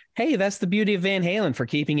one. Hey, that's the beauty of Van Halen for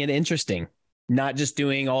keeping it interesting, not just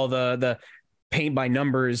doing all the paint by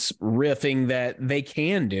numbers riffing that they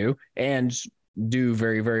can do and do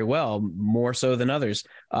very, very well, more so than others.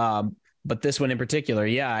 But this one in particular,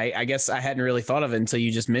 yeah, I guess I hadn't really thought of it until you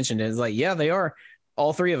just mentioned it. It's like, yeah, they are.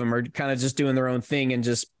 All three of them are kind of just doing their own thing and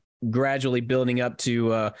just gradually building up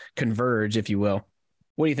to converge, if you will.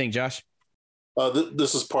 What do you think, Josh?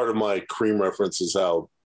 This is part of my Cream reference, is how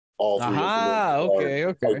all three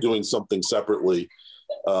of them are doing something separately.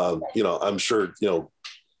 I'm sure,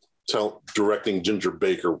 directing Ginger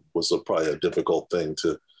Baker was probably a difficult thing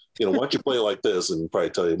to, why don't you play like this, and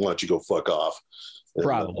probably tell you, why don't you go fuck off? And,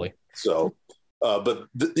 probably. This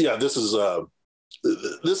is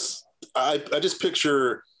this. I just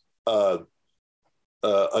picture a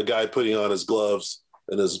guy putting on his gloves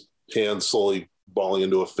and his hands slowly balling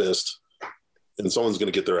into a fist, and someone's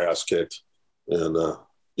going to get their ass kicked. And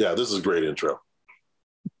this is a great intro.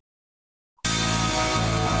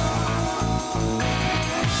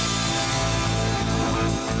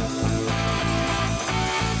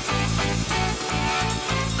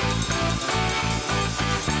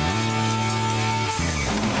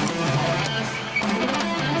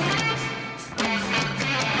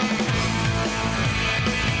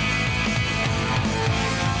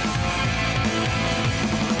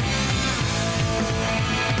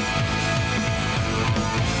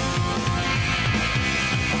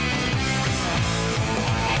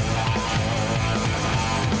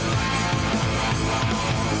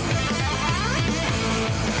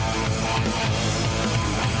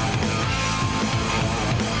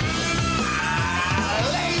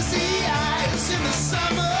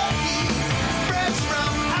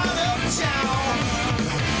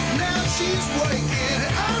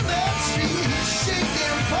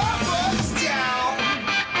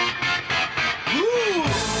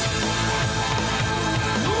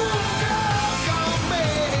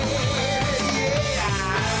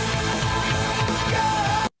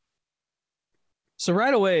 So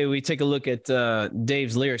right away, we take a look at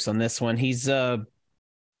Dave's lyrics on this one. He's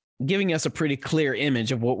giving us a pretty clear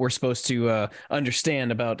image of what we're supposed to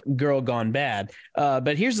understand about Girl Gone Bad.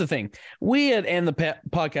 But here's the thing. We at And the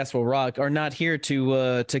Podcast Will Rock are not here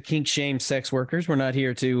to kink shame sex workers. We're not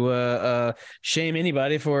here to shame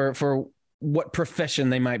anybody for what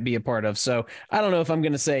profession they might be a part of. So I don't know if I'm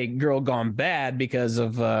going to say Girl Gone Bad because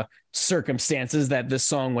of circumstances that this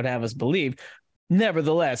song would have us believe.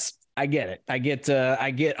 Nevertheless, I get it.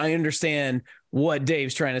 I understand what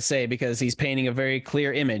Dave's trying to say because he's painting a very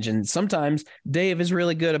clear image. And sometimes Dave is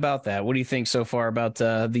really good about that. What do you think so far about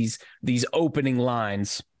these opening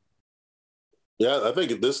lines? Yeah, I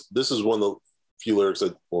think this is one of the few lyrics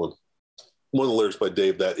one of the lyrics by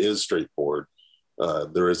Dave that is straightforward.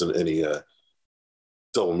 There isn't any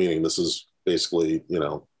double meaning. This is basically,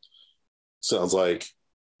 sounds like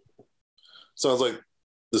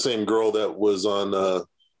the same girl that was on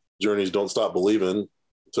Journey's Don't Stop Believin',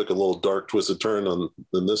 took a little dark twisted turn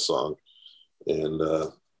in this song,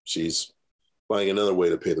 and she's finding another way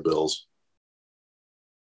to pay the bills.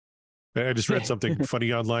 I just read something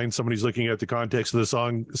funny online. Somebody's looking at the context of the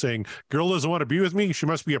song saying, "Girl doesn't want to be with me. She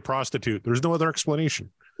must be a prostitute." There's no other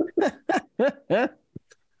explanation.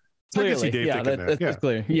 I can see Clearly, Dave yeah, thinking that. that's Yeah.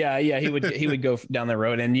 clear. Yeah, he would go down that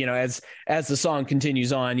road, and as the song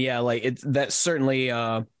continues on, yeah, like that certainly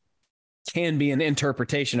can be an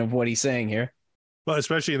interpretation of what he's saying here. Well,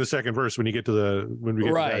 especially in the second verse when we get to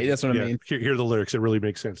Right, that, that's what I mean. Hear the lyrics; it really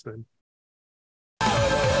makes sense then.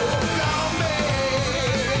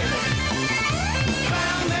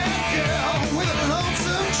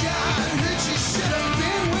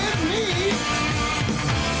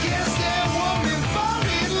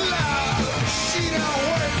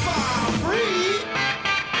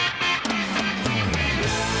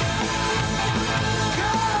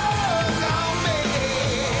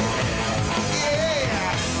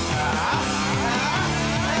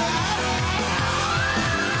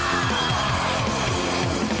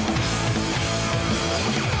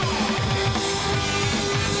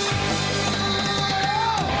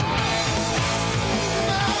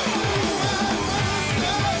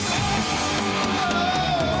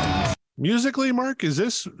 Musically, Mark, is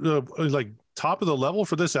this like top of the level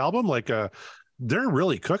for this album? Like, they're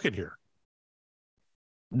really cooking here.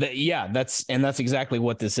 Yeah, that's exactly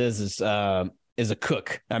what this is a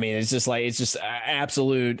cook. I mean, it's just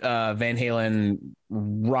absolute Van Halen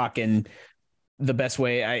rocking the best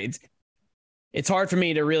way. It's hard for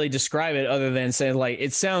me to really describe it other than saying like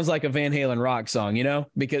it sounds like a Van Halen rock song,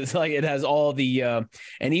 because like it has all the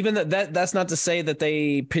and even that's not to say that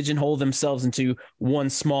they pigeonhole themselves into one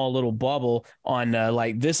small little bubble on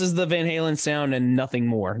like this is the Van Halen sound and nothing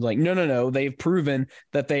more. Like no, they've proven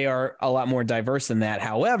that they are a lot more diverse than that.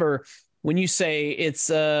 However, when you say it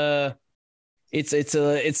sounds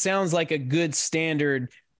like a good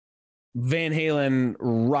standard Van Halen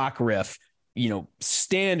rock riff.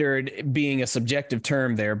 Standard being a subjective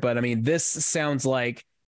term there, but I mean, this sounds like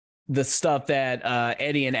the stuff that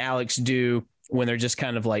Eddie and Alex do when they're just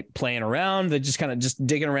kind of like playing around. They're just kind of just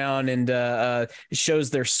digging around, and it shows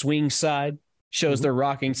their swing side, shows their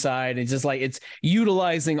rocking side. It's just like it's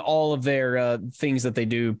utilizing all of their things that they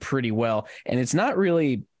do pretty well, and it's not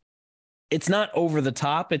over the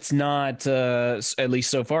top. It's not, at least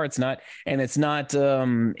so far, it's not, and it's not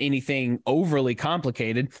anything overly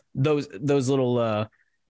complicated. Those little,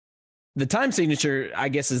 the time signature, I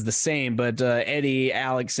guess, is the same, but Eddie,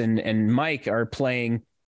 Alex, and Mike are playing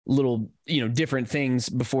little, different things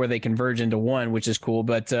before they converge into one, which is cool.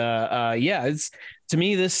 But yeah, to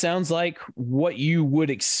me, this sounds like what you would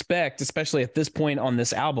expect, especially at this point on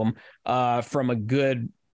this album, from a good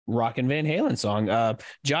Rockin' Van Halen song.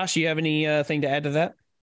 Josh, you have anything to add to that?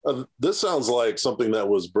 This sounds like something that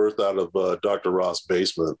was birthed out of Dr. Ross'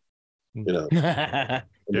 basement. I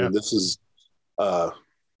mean, this is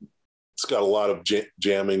it's got a lot of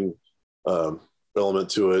jamming element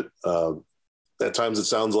to it. At times, it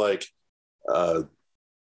sounds like Alex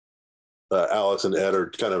and Ed are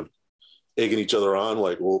kind of egging each other on.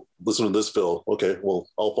 Like, well, listen to this, Phil. Okay, well,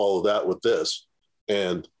 I'll follow that with this,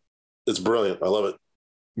 and it's brilliant. I love it.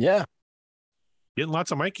 Yeah. Getting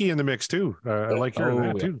lots of Mikey in the mix too. I like hearing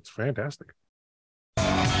that too. It's fantastic.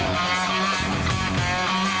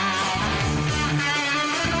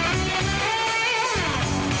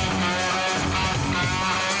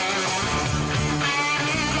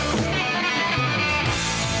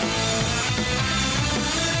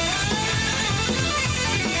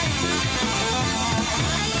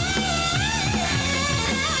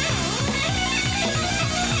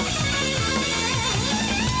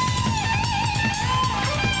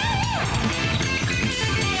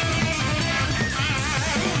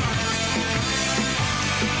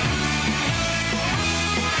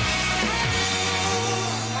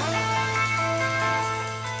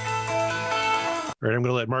 All right, I'm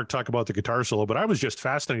going to let Mark talk about the guitar solo, but I was just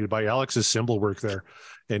fascinated by Alex's cymbal work there.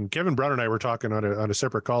 And Kevin Brown and I were talking on a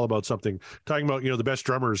separate call about something, talking about, the best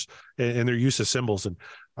drummers and their use of cymbals. And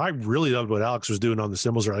I really loved what Alex was doing on the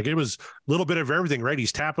cymbals. Like, it was a little bit of everything, right?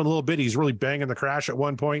 He's tapping a little bit. He's really banging the crash at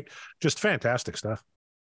one point. Just fantastic stuff.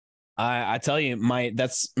 I tell you, my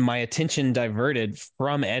attention diverted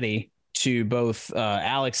from Eddie to both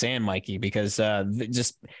Alex and Mikey, because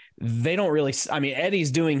they don't really, I mean,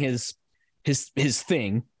 Eddie's doing his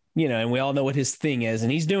thing, and we all know what his thing is,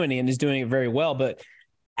 and he's doing it very well. But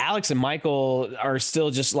Alex and Michael are still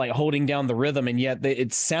just like holding down the rhythm, and yet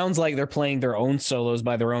it sounds like they're playing their own solos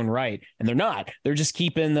by their own right, and they're not. They're just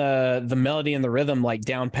keeping the melody and the rhythm like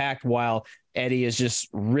down packed, while Eddie is just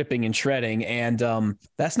ripping and shredding, and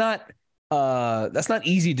that's not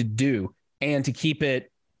easy to do, and to keep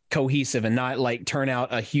it cohesive and not like turn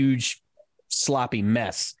out a huge sloppy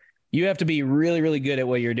mess. You have to be really, really good at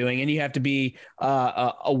what you're doing, and you have to be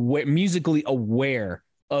musically aware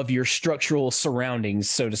of your structural surroundings,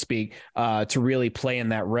 so to speak, to really play in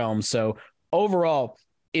that realm. So overall,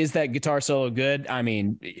 is that guitar solo good? I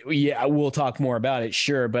mean, yeah, we'll talk more about it,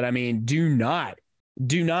 sure, but I mean, do not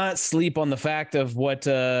sleep on the fact of what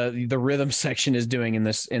the rhythm section is doing in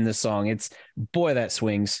this song. It's, boy, that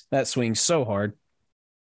swings so hard.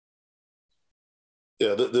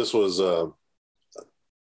 Yeah, this was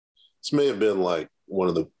this may have been like one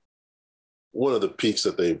of the peaks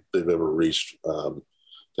that they've ever reached, to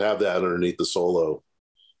have that underneath the solo.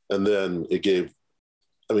 And then it gave,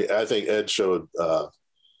 I mean, I think Ed showed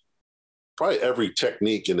probably every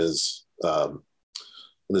technique in his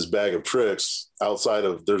bag of tricks outside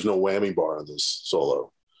of, there's no whammy bar on this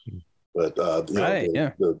solo, but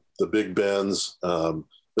the big bends,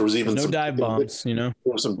 there was even no some dive bombs, there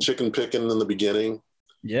was some chicken picking in the beginning.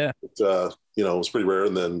 Yeah. It was pretty rare.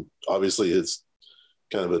 And then obviously it's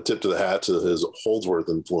kind of a tip to the hat to his Holdsworth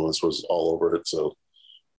influence was all over it. So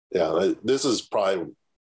yeah, this is probably,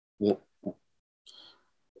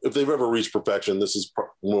 if they've ever reached perfection, this is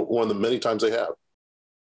one of the many times they have.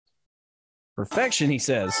 Perfection, he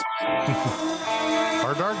says.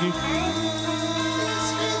 Hard to argue.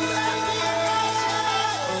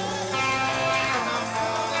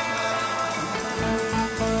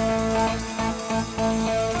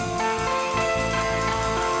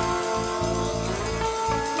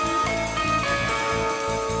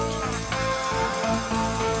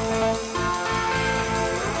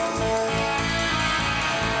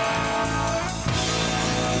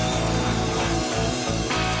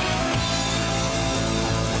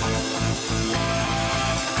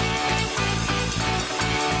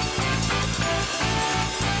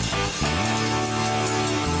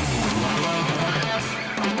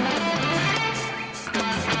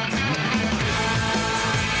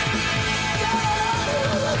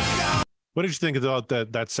 What did you think about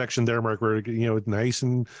that section there, Mark, where, nice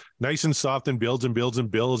and soft and builds and builds and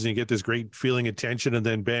builds, and you get this great feeling of tension, and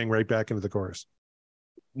then bang, right back into the chorus?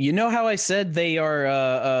 You know how I said they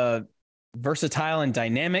are versatile and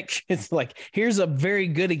dynamic? It's like, here's a very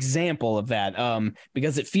good example of that,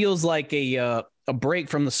 because it feels like a break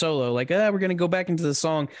from the solo, like, we're going to go back into the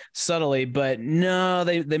song subtly, but no,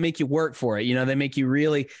 they make you work for it. They make you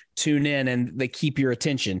really tune in, and they keep your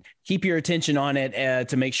attention on it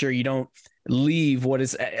to make sure you don't leave what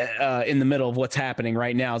is in the middle of what's happening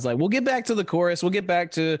right now. It's like, we'll get back to the chorus, we'll get back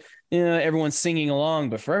to everyone singing along,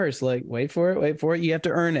 but first, like, wait for it, you have to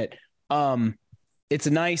earn it. It's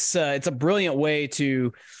a nice it's a brilliant way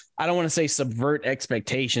to, I don't want to say subvert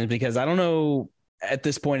expectations, because I don't know at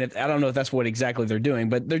this point, I don't know if that's what exactly they're doing,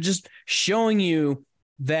 but they're just showing you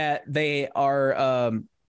that they are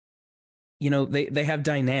they have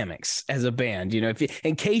dynamics as a band.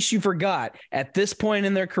 In case you forgot, at this point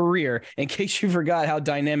in their career, in case you forgot how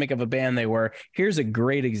dynamic of a band they were, here's a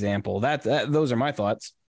great example. Those are my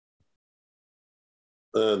thoughts.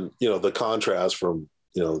 And the contrast from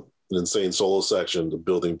an insane solo section to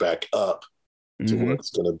building back up to where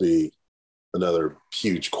it's going to be another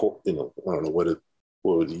huge I don't know what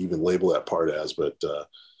would you even label that part as, but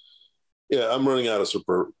I'm running out of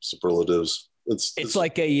superlatives. It's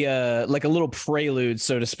like a little prelude,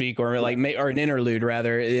 so to speak, or an interlude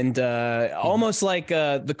rather, and almost like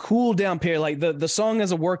the cool down period, like the song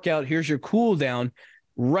as a workout. Here's your cool down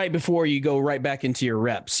right before you go right back into your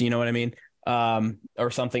reps. You know what I mean? Or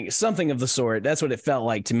something of the sort. That's what it felt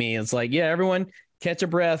like to me. It's like, everyone catch a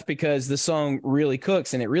breath, because the song really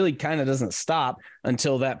cooks, and it really kind of doesn't stop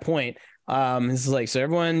until that point. It's like, so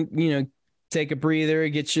everyone, take a breather,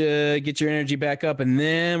 get your energy back up, and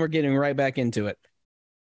then we're getting right back into it.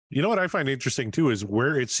 You know what I find interesting too is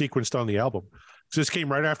where it's sequenced on the album. So this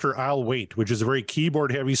came right after I'll Wait, which is a very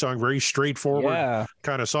keyboard heavy song, very straightforward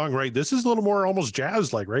kind of song, right? This is a little more almost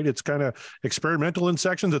jazz like, right? It's kind of experimental in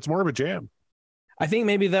sections. It's more of a jam. I think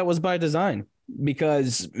maybe that was by design,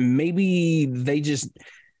 because maybe they just,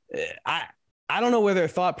 I don't know where their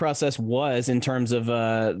thought process was in terms of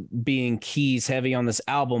being keys heavy on this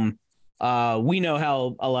album. We know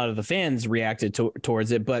how a lot of the fans reacted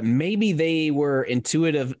towards it, but maybe they were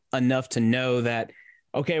intuitive enough to know that,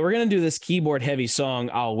 okay, we're going to do this keyboard heavy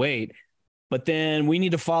song, I'll Wait, but then we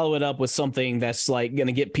need to follow it up with something that's like going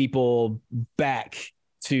to get people back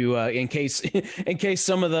to, in case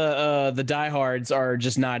some of the diehards are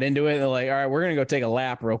just not into it. They're like, all right, we're going to go take a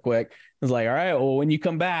lap real quick. It's like, all right, well, when you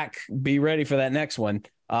come back, be ready for that next one.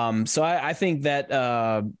 So I think that,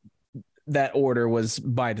 that order was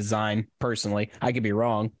by design. Personally, I could be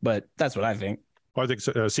wrong, but that's what I think. Well, I think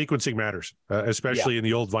sequencing matters, especially in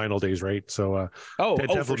the old vinyl days, right? So,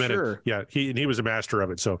 for sure. Yeah, he was a master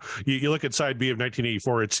of it. So you look at side B of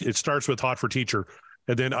 1984. It starts with Hot for Teacher,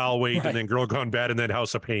 and then I'll Wait, and then Girl Gone Bad, and then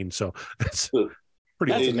House of Pain. So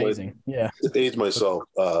Pretty That's Age my- amazing. Yeah. To age myself,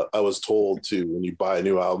 I was told to, when you buy a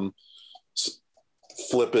new album,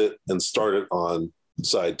 flip it and start it on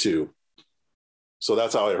side 2. So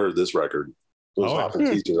that's how I heard this record. Those Oh, yeah. Hop and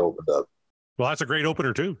Teacher opened up. Well, that's a great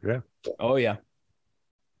opener too. Yeah. Oh yeah.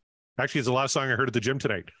 Actually, it's the last song I heard at the gym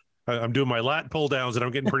tonight. I'm doing my lat pull downs and I'm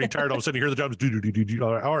getting pretty tired. All of a sudden, you hear the drums. Do, do, do, do, do.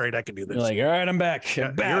 All right, I can do this. You're like, all right, I'm back. Yeah,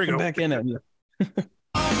 I'm back. here we I'm go. back in it.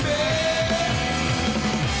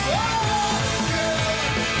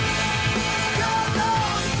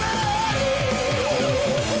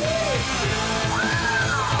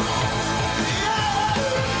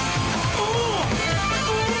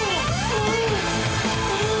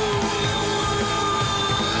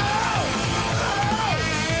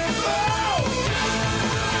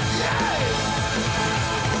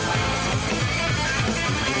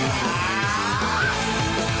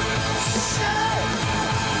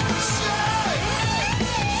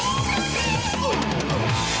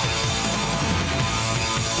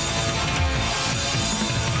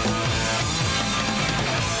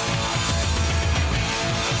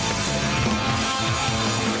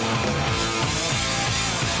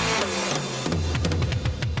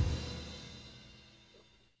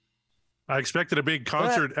 I expected a big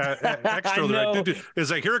concert extra. I know.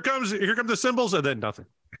 It's like, here come the cymbals, and then nothing.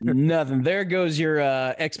 Nothing. There goes your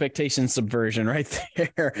expectation subversion right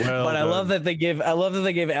there. Well but I love that they give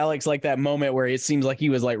Alex like that moment where it seems like he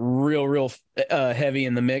was like real heavy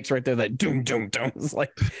in the mix right there. That doom doom doom. It's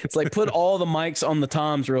like put all the mics on the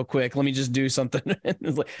toms real quick. Let me just do something.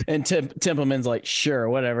 And Templeman's like, sure,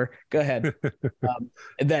 whatever, go ahead.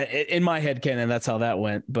 That in my head canon, that's how that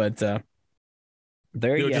went. But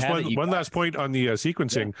there you just have it. one last point on the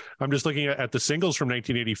sequencing. Yeah. I'm just looking at the singles from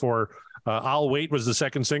 1984. I'll Wait was the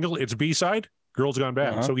second single. It's B-side, Girls Gone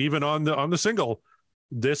Bad. Uh-huh. So even on the single,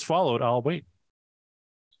 this followed I'll Wait.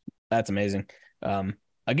 That's amazing.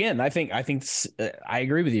 Again, I think I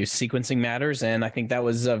agree with you. Sequencing matters, and I think that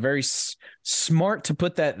was very smart to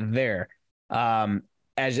put that there.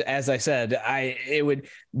 As I said, it would,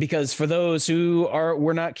 because for those who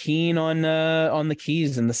we're not keen on the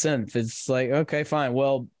keys and the synth, it's like, okay, fine,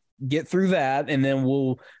 well, get through that, and then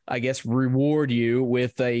we'll, I guess, reward you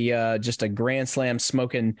with just a grand slam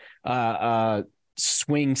smoking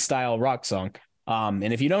swing style rock song.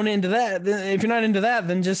 And if you don't into that, if you're not into that,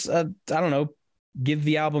 then just I don't know, give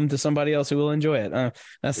the album to somebody else who will enjoy it.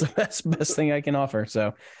 That's the best thing I can offer.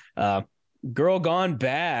 So, Girl Gone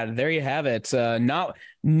Bad. There you have it. Not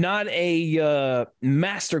a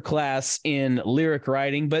masterclass in lyric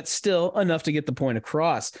writing, but still enough to get the point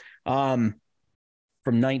across.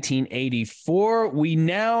 From 1984, we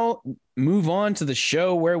now move on to the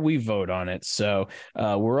show where we vote on it. So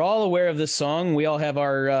we're all aware of this song. We all have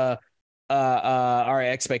our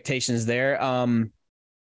expectations there.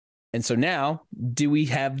 And so now, do we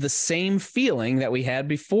have the same feeling that we had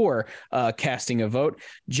before casting a vote?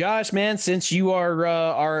 Josh, man, since you are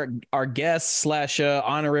our guest /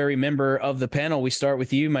 honorary member of the panel, we start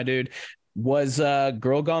with you, my dude. Was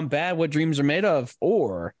Girl Gone Bad what dreams are made of,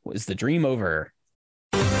 or was the dream over?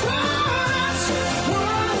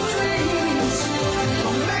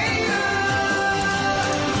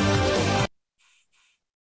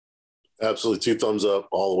 Absolutely, 2 thumbs up,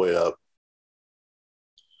 all the way up.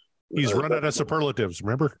 He's run out of superlatives,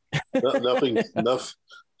 remember? Nothing. There's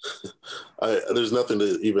nothing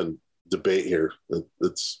to even debate here.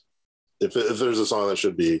 It's if there's a song that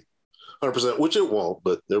should be 100%, which it won't,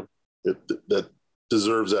 but that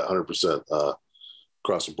deserves that 100%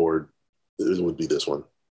 across the board, it would be this one.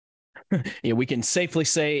 Yeah, we can safely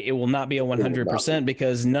say it will not be a 100%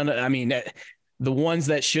 because the ones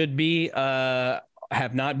that should be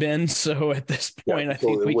have not been. So at this point, I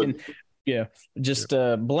think we can. Yeah, just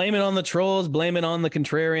blame it on the trolls, blame it on the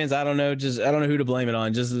contrarians. I don't know who to blame it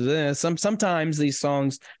on. Just sometimes these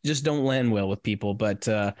songs just don't land well with people, but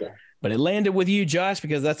it landed with you, Josh,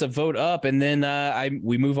 because that's a vote up. And then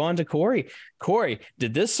we move on to Corey. Corey,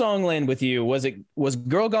 did this song land with you? Was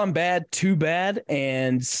Girl Gone Bad too bad,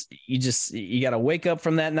 and you got to wake up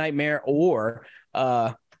from that nightmare, or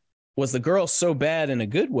was the girl so bad in a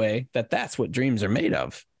good way that that's what dreams are made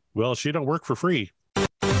of? Well, she don't work for free.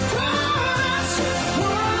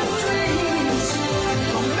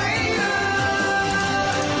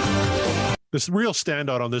 This real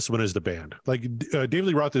standout on this one is the band. Like David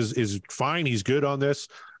Lee Roth is fine. He's good on this.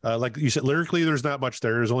 Like you said, lyrically, there's not much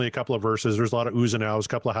there. There's only a couple of verses. There's a lot of oohs and ahs, a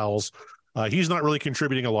couple of howls. He's not really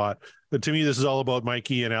contributing a lot. But to me, this is all about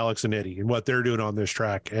Mikey and Alex and Eddie and what they're doing on this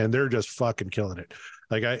track. And they're just fucking killing it.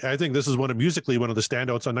 Like I think this is musically one of the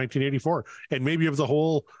standouts on 1984 and maybe of the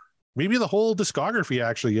whole maybe the whole discography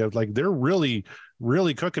actually. Like they're really,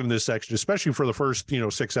 really cooking in this section, especially for the first,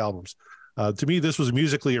 6 albums. To me, this was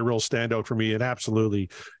musically a real standout for me, and absolutely,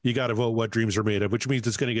 you got to vote What Dreams Are Made Of, which means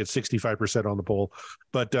it's going to get 65% on the poll.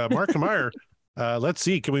 But Mark Meyer, let's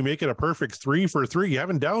see, can we make it a perfect 3 for 3? You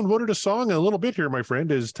haven't downvoted a song in a little bit here, my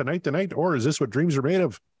friend. Is Tonight the Night, or is this What Dreams Are Made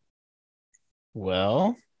Of?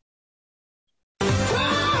 Well,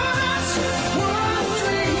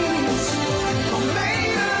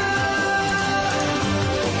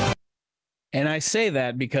 and I say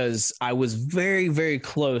that because I was very, very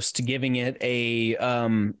close to giving it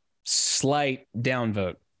a slight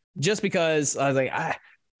downvote, just because I was like,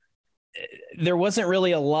 there wasn't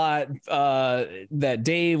really a lot that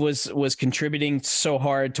Dave was contributing so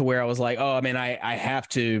hard to where I was like, oh, I mean, I have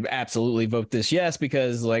to absolutely vote this yes,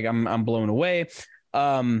 because like I'm blown away.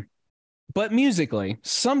 But musically,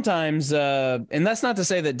 sometimes, and that's not to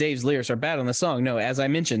say that Dave's lyrics are bad on the song. No, as I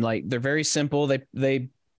mentioned, like they're very simple. They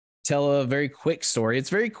tell a very quick story. It's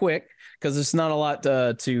very quick because it's not a lot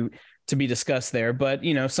to be discussed there, but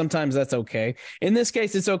sometimes that's okay. In this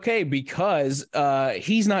case, it's okay because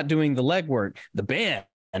he's not doing the legwork. The band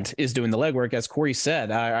is doing the legwork, as Corey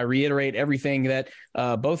said. I reiterate everything that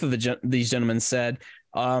both of these gentlemen said,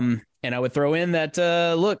 and I would throw in that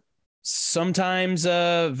look, sometimes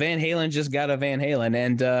Van Halen just got a Van Halen,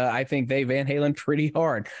 and I think they Van Halen pretty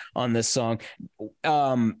hard on this song.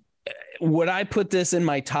 Would I put this in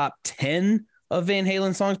my top 10 of Van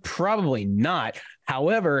Halen songs? Probably not.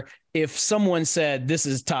 However, if someone said this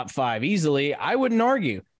is top 5 easily, I wouldn't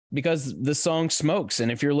argue, because the song smokes.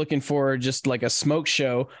 And if you're looking for just like a smoke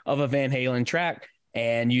show of a Van Halen track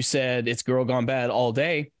and you said it's Girl Gone Bad all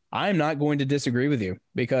day, I'm not going to disagree with you,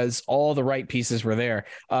 because all the right pieces were there.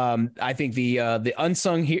 I think the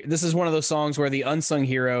unsung here, this is one of those songs where the unsung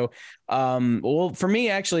hero, well, for me,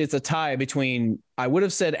 actually, it's a tie between, I would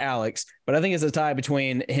have said Alex, but I think it's a tie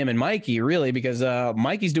between him and Mikey, really, because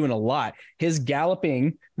Mikey's doing a lot. His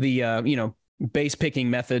galloping, the bass picking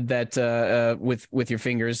method that with your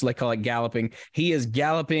fingers, like call it galloping. He is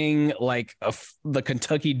galloping like the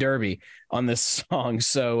Kentucky Derby on this song.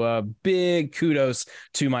 So big kudos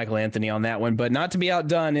to Michael Anthony on that one. But not to be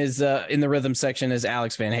outdone is in the rhythm section is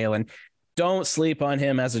Alex Van Halen. Don't sleep on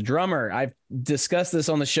him as a drummer. I've discussed this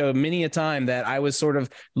on the show many a time that I was sort of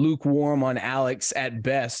lukewarm on Alex at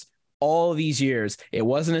best all these years. It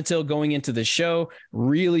wasn't until going into the show,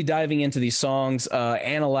 really diving into these songs,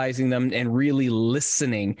 analyzing them, and really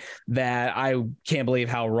listening, that I can't believe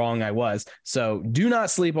how wrong I was. So do not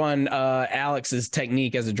sleep on Alex's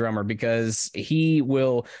technique as a drummer, because he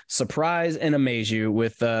will surprise and amaze you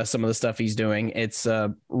with some of the stuff he's doing. It's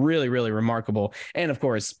really, really remarkable. And of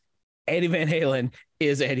course, Eddie Van Halen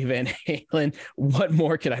is Eddie Van Halen. What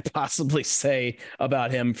more could I possibly say about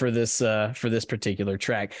him for this particular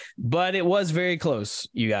track? But it was very close,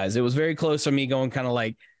 you guys. It was very close for me going kind of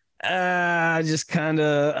like, just kind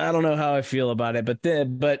of, I don't know how I feel about it. But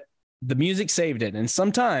the music saved it. And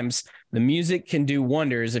sometimes the music can do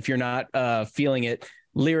wonders if you're not feeling it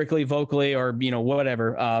lyrically, vocally, or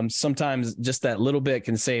whatever. Sometimes just that little bit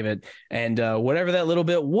can save it. And whatever that little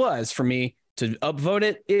bit was for me to upvote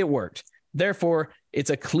it, it worked. Therefore, it's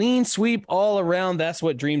a clean sweep all around. That's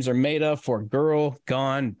what dreams are made of for Girl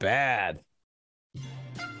Gone Bad. And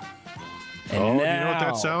you know what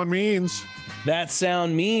that sound means? That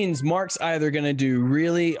sound means Mark's either going to do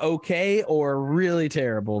really okay or really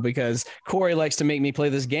terrible, because Corey likes to make me play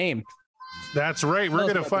this game. That's right. We're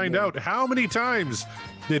going to find out how many times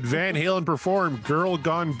did Van Halen perform Girl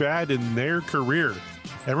Gone Bad in their career.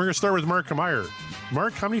 And we're going to start with Mark Meyer.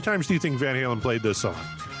 Mark, how many times do you think Van Halen played this song?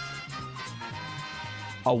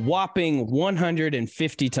 A whopping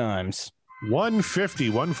 150 times.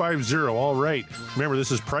 150. All right. Remember,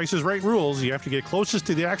 this is Price is Right rules. You have to get closest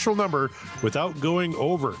to the actual number without going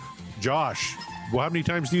over. Josh, well, how many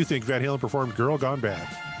times do you think Van Halen performed Girl Gone Bad?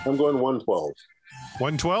 I'm going 112.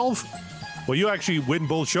 112? Well, you actually win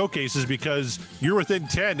both showcases because you're within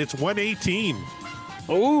 10. It's 118.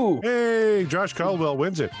 Oh, hey, Josh Caldwell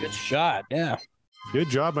wins it. Good shot. Yeah. Good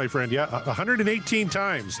job, my friend. Yeah, 118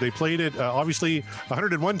 times. They played it, obviously,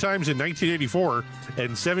 101 times in 1984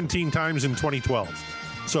 and 17 times in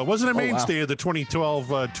 2012. So it wasn't a mainstay of the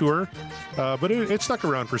 2012 tour, but it stuck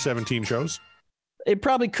around for 17 shows. It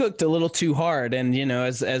probably cooked a little too hard. And,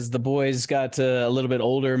 as the boys got a little bit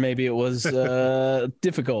older, maybe it was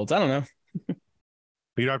difficult. I don't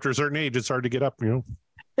know. After a certain age, it's hard to get up,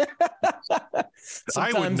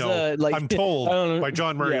 I would know. I'm told by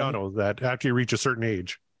John Mariano that after you reach a certain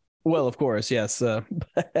age. Well, of course, yes.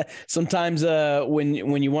 Sometimes when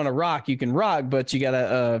you want to rock, you can rock, but you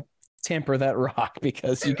gotta temper that rock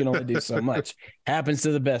because you can only do so much. Happens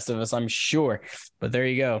to the best of us, I'm sure. But there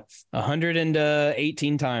you go.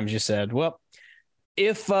 118 times you said. Well,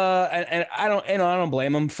 if and I don't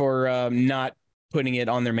blame them for not putting it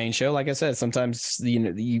on their main show. Like I said, sometimes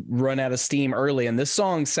you run out of steam early, and this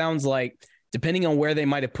song sounds like, depending on where they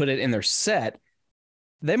might have put it in their set,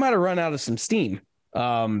 they might have run out of some steam.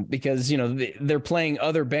 Because they're playing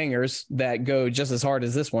other bangers that go just as hard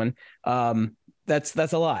as this one. That's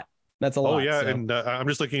a lot. That's a lot. Oh yeah, so. and I'm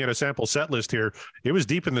just looking at a sample set list here. It was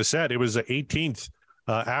deep in the set. It was the 18th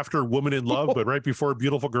after "Woman in Love," but right before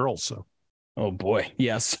 "Beautiful Girls." So. Oh boy,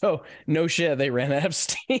 yeah. So no shit, they ran out of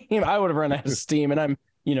steam. I would have run out of steam, and I'm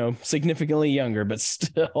significantly younger, but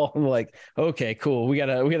still, I'm like, okay, cool. We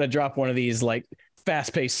gotta drop one of these like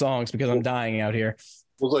fast paced songs because I'm dying out here.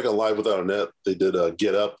 It was like a Live Without a Net. They did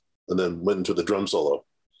Get Up and then went into the drum solo.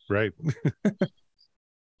 Right.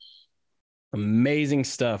 Amazing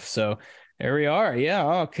stuff. So there we are. Yeah.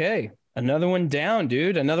 Okay. Another one down,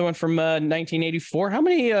 dude. Another one from 1984. How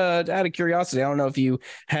many, out of curiosity, I don't know if you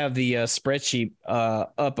have the spreadsheet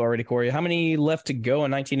up already, Corey. How many left to go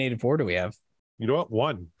in 1984 do we have? You know what?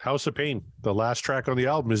 One, House of Pain. The last track on the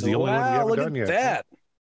album is the only one we haven't look done at yet. That.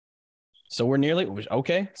 So we're nearly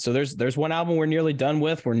okay. So there's one album we're nearly done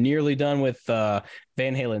with. We're nearly done with Van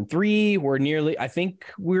Halen 3. I think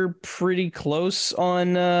we're pretty close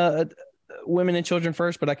on Women and Children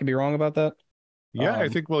First, but I could be wrong about that. Yeah, I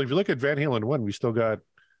think, well, if you look at Van Halen 1, we still got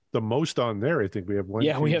the most on there. I think we have one.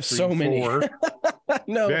 Yeah, two, we have three, so many.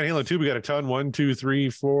 No. Van Halen 2, we got a ton. 1, 2, 3,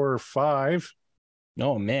 4, 5.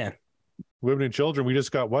 Oh man. Women and Children, we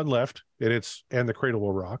just got one left, and The Cradle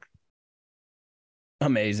Will Rock.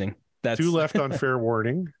 Amazing. That's 2 left on Fair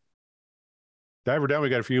Warning. Diver Down, we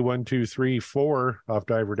got a few. 1, 2, 3, 4 off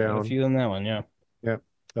Diver Down. a few on that one, yeah. Yeah.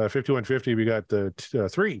 5150, we got the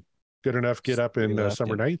 3. Good Enough, Get Up, and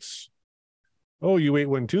Summer Nights. Oh,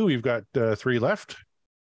 U812, we've got 3 left.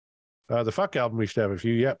 The Fuck album, we should have a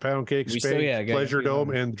few. Yeah, Pound Cake, Spank, Pleasure Dome,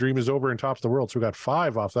 and Dream Is Over and Top of the World. So we got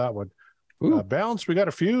 5 off that one. Bounce, we got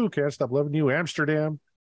a few. Can't Stop Loving You, Amsterdam,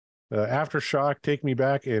 Aftershock, Take Me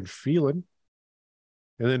Back, and Feelin'.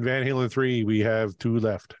 And then Van Halen 3, we have 2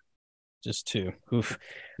 left. Just 2. Oof.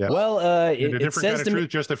 Yeah. Well, in a different kind of truth,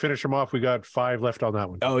 just to finish them off, we got 5 left on that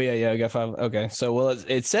one. Oh yeah, I got 5. Okay, so well,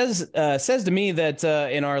 it says to me that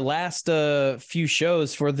in our last few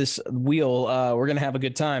shows for this wheel, we're gonna have a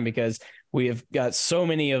good time because we have got so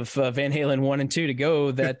many of Van Halen 1 and 2 to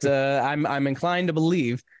go that I'm inclined to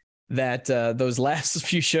believe that those last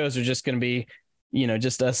few shows are just gonna be,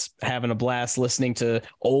 just us having a blast listening to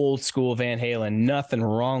old school Van Halen. Nothing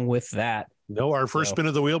wrong with that. No, our first spin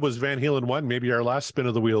of the wheel was Van Halen 1. Maybe our last spin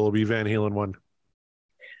of the wheel will be Van Halen 1.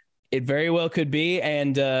 It very well could be,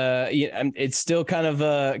 and it still kind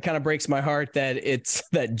of breaks my heart that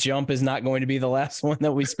that Jump is not going to be the last one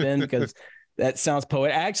that we spin because that sounds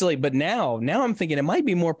poetic. Actually, but now I'm thinking it might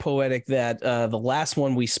be more poetic that the last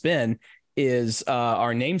one we spin is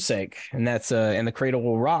our namesake, and that's and The Cradle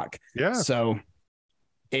Will Rock. Yeah. So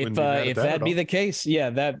if that be the case, yeah,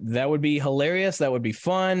 that would be hilarious. That would be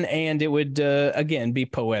fun, and it would again be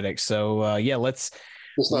poetic. So yeah, let's.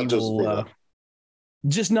 It's not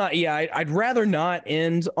just not. Yeah, I'd rather not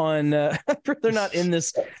end on. I'd rather not end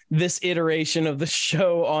this iteration of the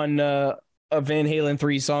show on a Van Halen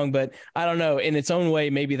 3 song. But I don't know. In its own way,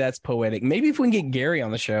 maybe that's poetic. Maybe if we can get Gary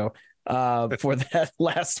on the show for that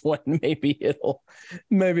last one, maybe it'll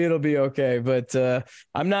be okay. But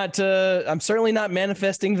I'm certainly not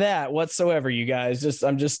manifesting that whatsoever, you guys.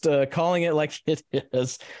 I'm just calling it like it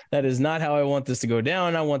is. That is not how I want this to go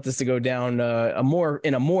down. I want this to go down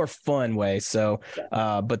in a more fun way. So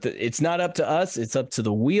but it's not up to us, it's up to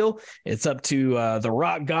the wheel, it's up to the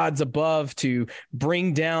rock gods above to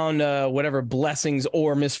bring down whatever blessings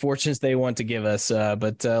or misfortunes they want to give us.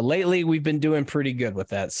 But lately we've been doing pretty good with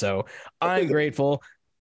that. So I'm grateful.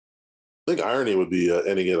 I think irony would be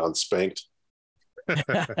ending it on Spanked.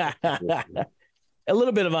 A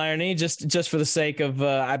little bit of irony, just for the sake of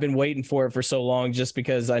I've been waiting for it for so long, just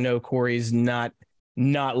because I know Corey's not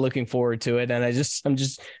looking forward to it, and I'm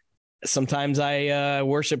just sometimes I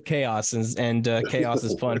worship chaos, and chaos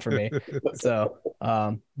is fun for me. So,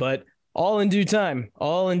 but all in due time,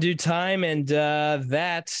 and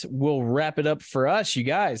that will wrap it up for us, you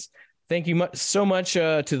guys. Thank you so much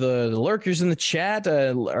to the lurkers in the chat,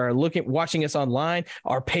 or watching us online,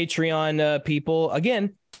 our Patreon people.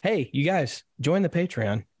 Again, hey, you guys, join the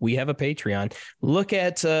Patreon. We have a Patreon. Look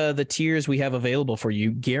at the tiers we have available for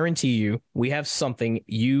you. Guarantee you we have something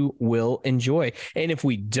you will enjoy. And if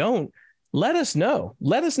we don't, let us know.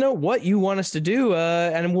 Let us know what you want us to do,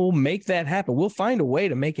 and we'll make that happen. We'll find a way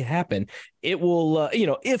to make it happen. It will,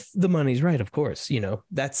 if the money's right, of course.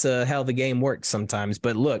 That's how the game works sometimes.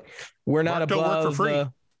 But look, we're not Mark don't work above. for free.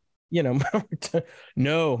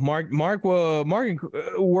 No, Mark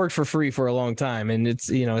worked for free for a long time, and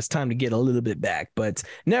it's time to get a little bit back. But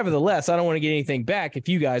nevertheless, I don't want to get anything back if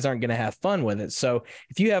you guys aren't going to have fun with it. So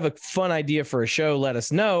if you have a fun idea for a show, let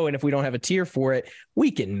us know. And if we don't have a tier for it, we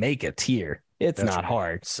can make a tier. It's That's not right.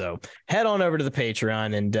 hard. So head on over to the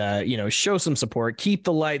Patreon and, show some support. Keep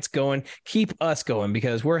the lights going. Keep us going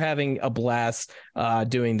because we're having a blast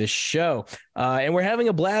doing this show. And we're having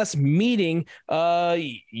a blast meeting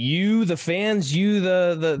you, the fans, you,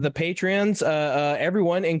 the patrons,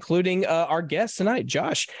 everyone, including our guest tonight,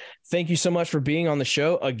 Josh. Thank you so much for being on the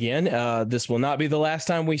show again. This will not be the last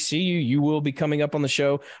time we see you. You will be coming up on the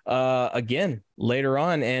show again later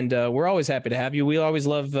on, and we're always happy to have you. We always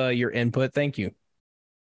love your input. Thank you.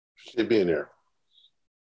 Appreciate being here.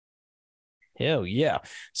 Hell yeah.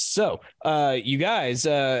 So, you guys,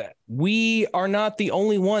 we are not the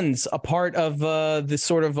only ones a part of this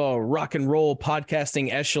sort of rock and roll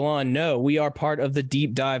podcasting echelon. No, we are part of the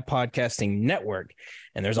Deep Dive Podcasting Network.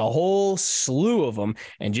 And there's a whole slew of them.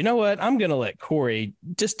 And you know what? I'm going to let Corey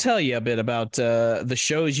just tell you a bit about the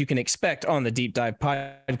shows you can expect on the Deep Dive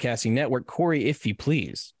Podcasting Network. Corey, if you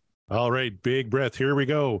please. All right, big breath. Here we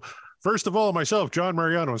go. First of all, myself, John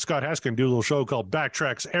Mariano, and Scott Haskin do a little show called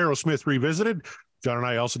Backtracks Aerosmith Revisited. John and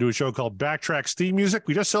I also do a show called Backtracks Theme Music.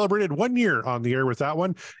 We just celebrated 1 year on the air with that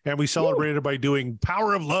one, and we celebrated by doing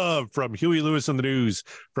Power of Love from Huey Lewis and the News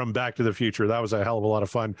from Back to the Future. That was a hell of a lot of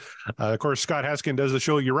fun. Of course, Scott Haskin does the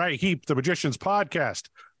show Uriah Heep, the Magician's Podcast.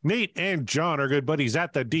 Nate and John are good buddies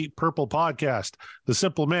at the Deep Purple Podcast. The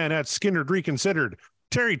Simple Man at Skinner Reconsidered.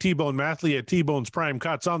 Terry T-Bone Mathley at T-Bone's Prime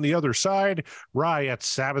Cuts on the Other Side, Rye at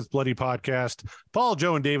Sabbath Bloody Podcast, Paul,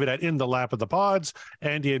 Joe, and David at In the Lap of the Pods,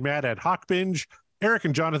 Andy and Matt at Hawk Binge, Eric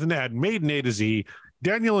and Jonathan at Maiden A to Z,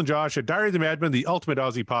 Daniel and Josh at Diary of the Madman, the Ultimate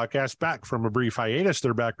Aussie Podcast, back from a brief hiatus.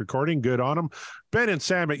 They're back recording. Good on them. Ben and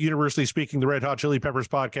Sam at Universally Speaking, the Red Hot Chili Peppers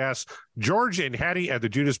Podcast, George and Hattie at the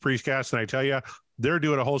Judas Priest Cast, and I tell you, they're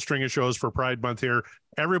doing a whole string of shows for Pride Month here.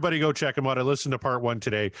 Everybody go check them out. I listened to part one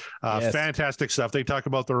today. Yes. Fantastic stuff. They talk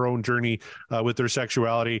about their own journey with their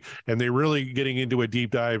sexuality, and they're really getting into a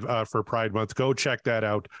deep dive for Pride Month. Go check that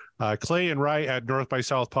out. Clay and Rye at North by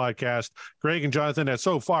South Podcast, Greg and Jonathan at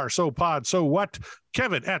So Far, So Pod, So What,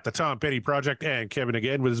 Kevin at the Tom Petty Project, and Kevin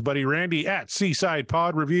again with his buddy Randy at Seaside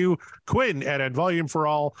Pod Review, Quinn at Volume for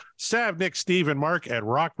All, Sav, Nick, Steve, and Mark at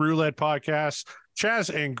Rock Roulette Podcasts,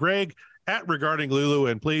 Chaz and Greg at Regarding Lulu,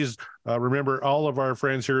 and please remember all of our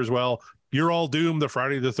friends here as well. You're All Doomed, the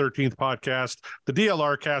Friday the 13th podcast, the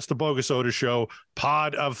DLR Cast, the Bogus Otis Show,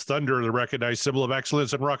 Pod of Thunder, the recognized symbol of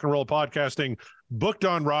excellence in rock and roll podcasting, Booked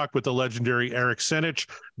on Rock with the legendary Eric Senich,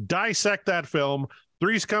 Dissect That Film,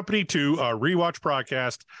 Three's Company 2, a rewatch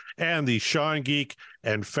podcast, and the Sean Geek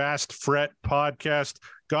and Fast Fret podcast.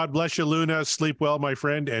 God bless you, Luna. Sleep well, my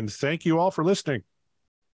friend, and thank you all for listening.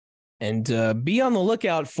 And be on the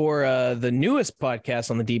lookout for the newest podcast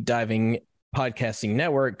on the Deep Diving Podcasting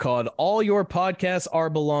Network called All Your Podcasts Are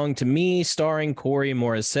Belong to Me, starring Corey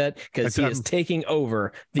Morissette, because he is taking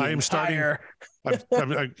over the I'm entire...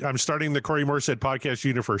 I'm starting the Corey Morissette podcast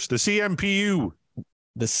universe, the CMPU.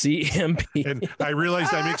 The CMP. And I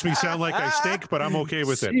realize that makes me sound like I stink, but I'm okay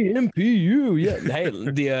with it. CMPU. Yeah. Hey,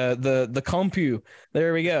 the compu.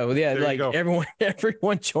 There we go. Yeah, There you like go.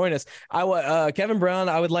 everyone join us. Kevin Brown,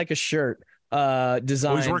 I would like a shirt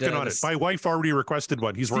designed. Oh, he's working on it. My wife already requested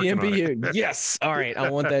one. He's working on it. CMPU. Yes. All right. I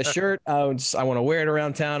want that shirt. I want to wear it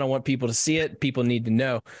around town. I want people to see it. People need to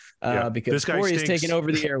know. Yeah, Because this guy Corey is stinks. taking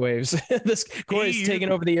over the airwaves. Corey is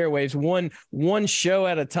taking over the airwaves one show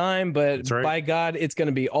at a time, but That's right. by God, it's going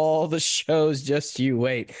to be all the shows. Just you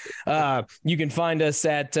wait. You can find us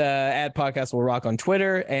at Podcast Will Rock on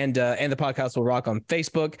Twitter and the Podcast Will Rock on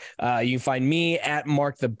Facebook. You can find me at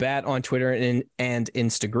Mark the Bat on Twitter and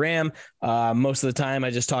Instagram. Most of the time,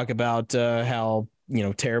 I just talk about how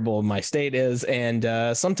terrible my state is, and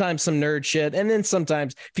sometimes some nerd shit, and then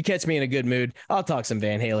sometimes if you catch me in a good mood, I'll talk some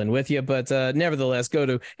Van Halen with you. But nevertheless, go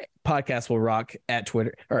to Podcast Will Rock at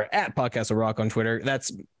Twitter, or at Podcast Will Rock on Twitter. That's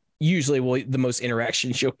usually the most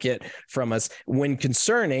interactions you'll get from us when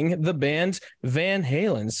concerning the band Van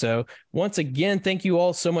Halen. So once again, thank you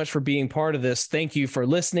all so much for being part of this. Thank you for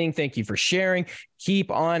listening. Thank you for sharing. Keep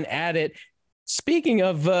on at it. Speaking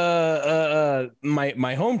of my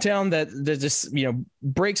hometown that just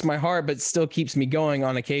breaks my heart but still keeps me going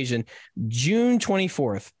on occasion, June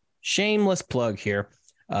 24th, shameless plug here.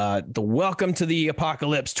 the Welcome to the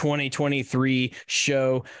Apocalypse 2023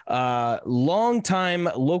 show. Longtime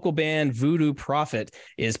local band Voodoo Prophet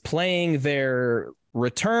is playing their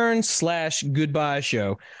return/goodbye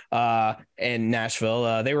show in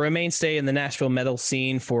Nashville. They were a mainstay in the Nashville metal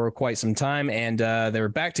scene for quite some time, and they were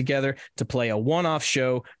back together to play a one-off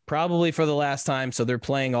show, probably for the last time. So they're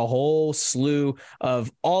playing a whole slew of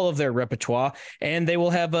all of their repertoire, and they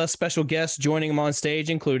will have a special guest joining them on stage,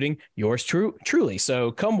 including yours truly. So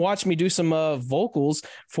come watch me do some vocals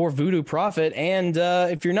for Voodoo Prophet, and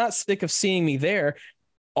if you're not sick of seeing me there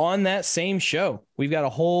on that same show, we've got a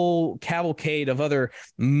whole cavalcade of other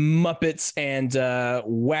Muppets and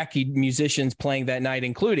wacky musicians playing that night,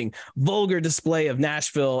 including Vulgar Display of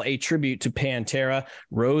Nashville, a tribute to Pantera,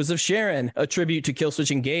 Rose of Sharon, a tribute to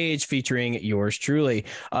Killswitch Engage featuring yours truly.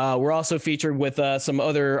 We're also featured with some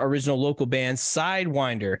other original local bands,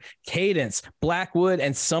 Sidewinder, Cadence, Blackwood,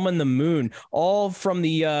 and Summon the Moon, all from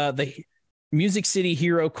the Music City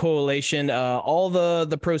Hero Coalition. All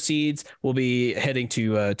the proceeds will be heading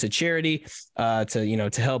to charity,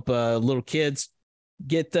 to help little kids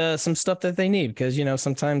get some stuff that they need, because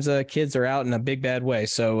sometimes kids are out in a big bad way.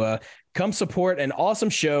 So come support an awesome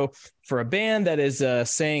show for a band that is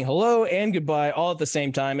saying hello and goodbye all at the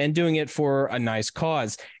same time, and doing it for a nice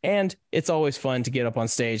cause. And it's always fun to get up on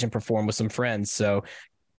stage and perform with some friends. So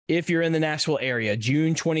if you're in the Nashville area,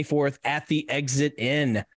 June 24th at the Exit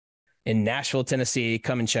Inn in Nashville, Tennessee,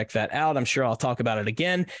 come and check that out. I'm sure I'll talk about it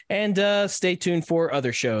again, and stay tuned for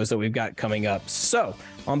other shows that we've got coming up. So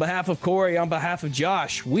on behalf of Corey, on behalf of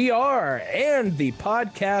Josh, we are, and the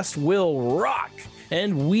podcast will rock,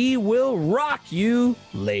 and we will rock you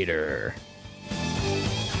later.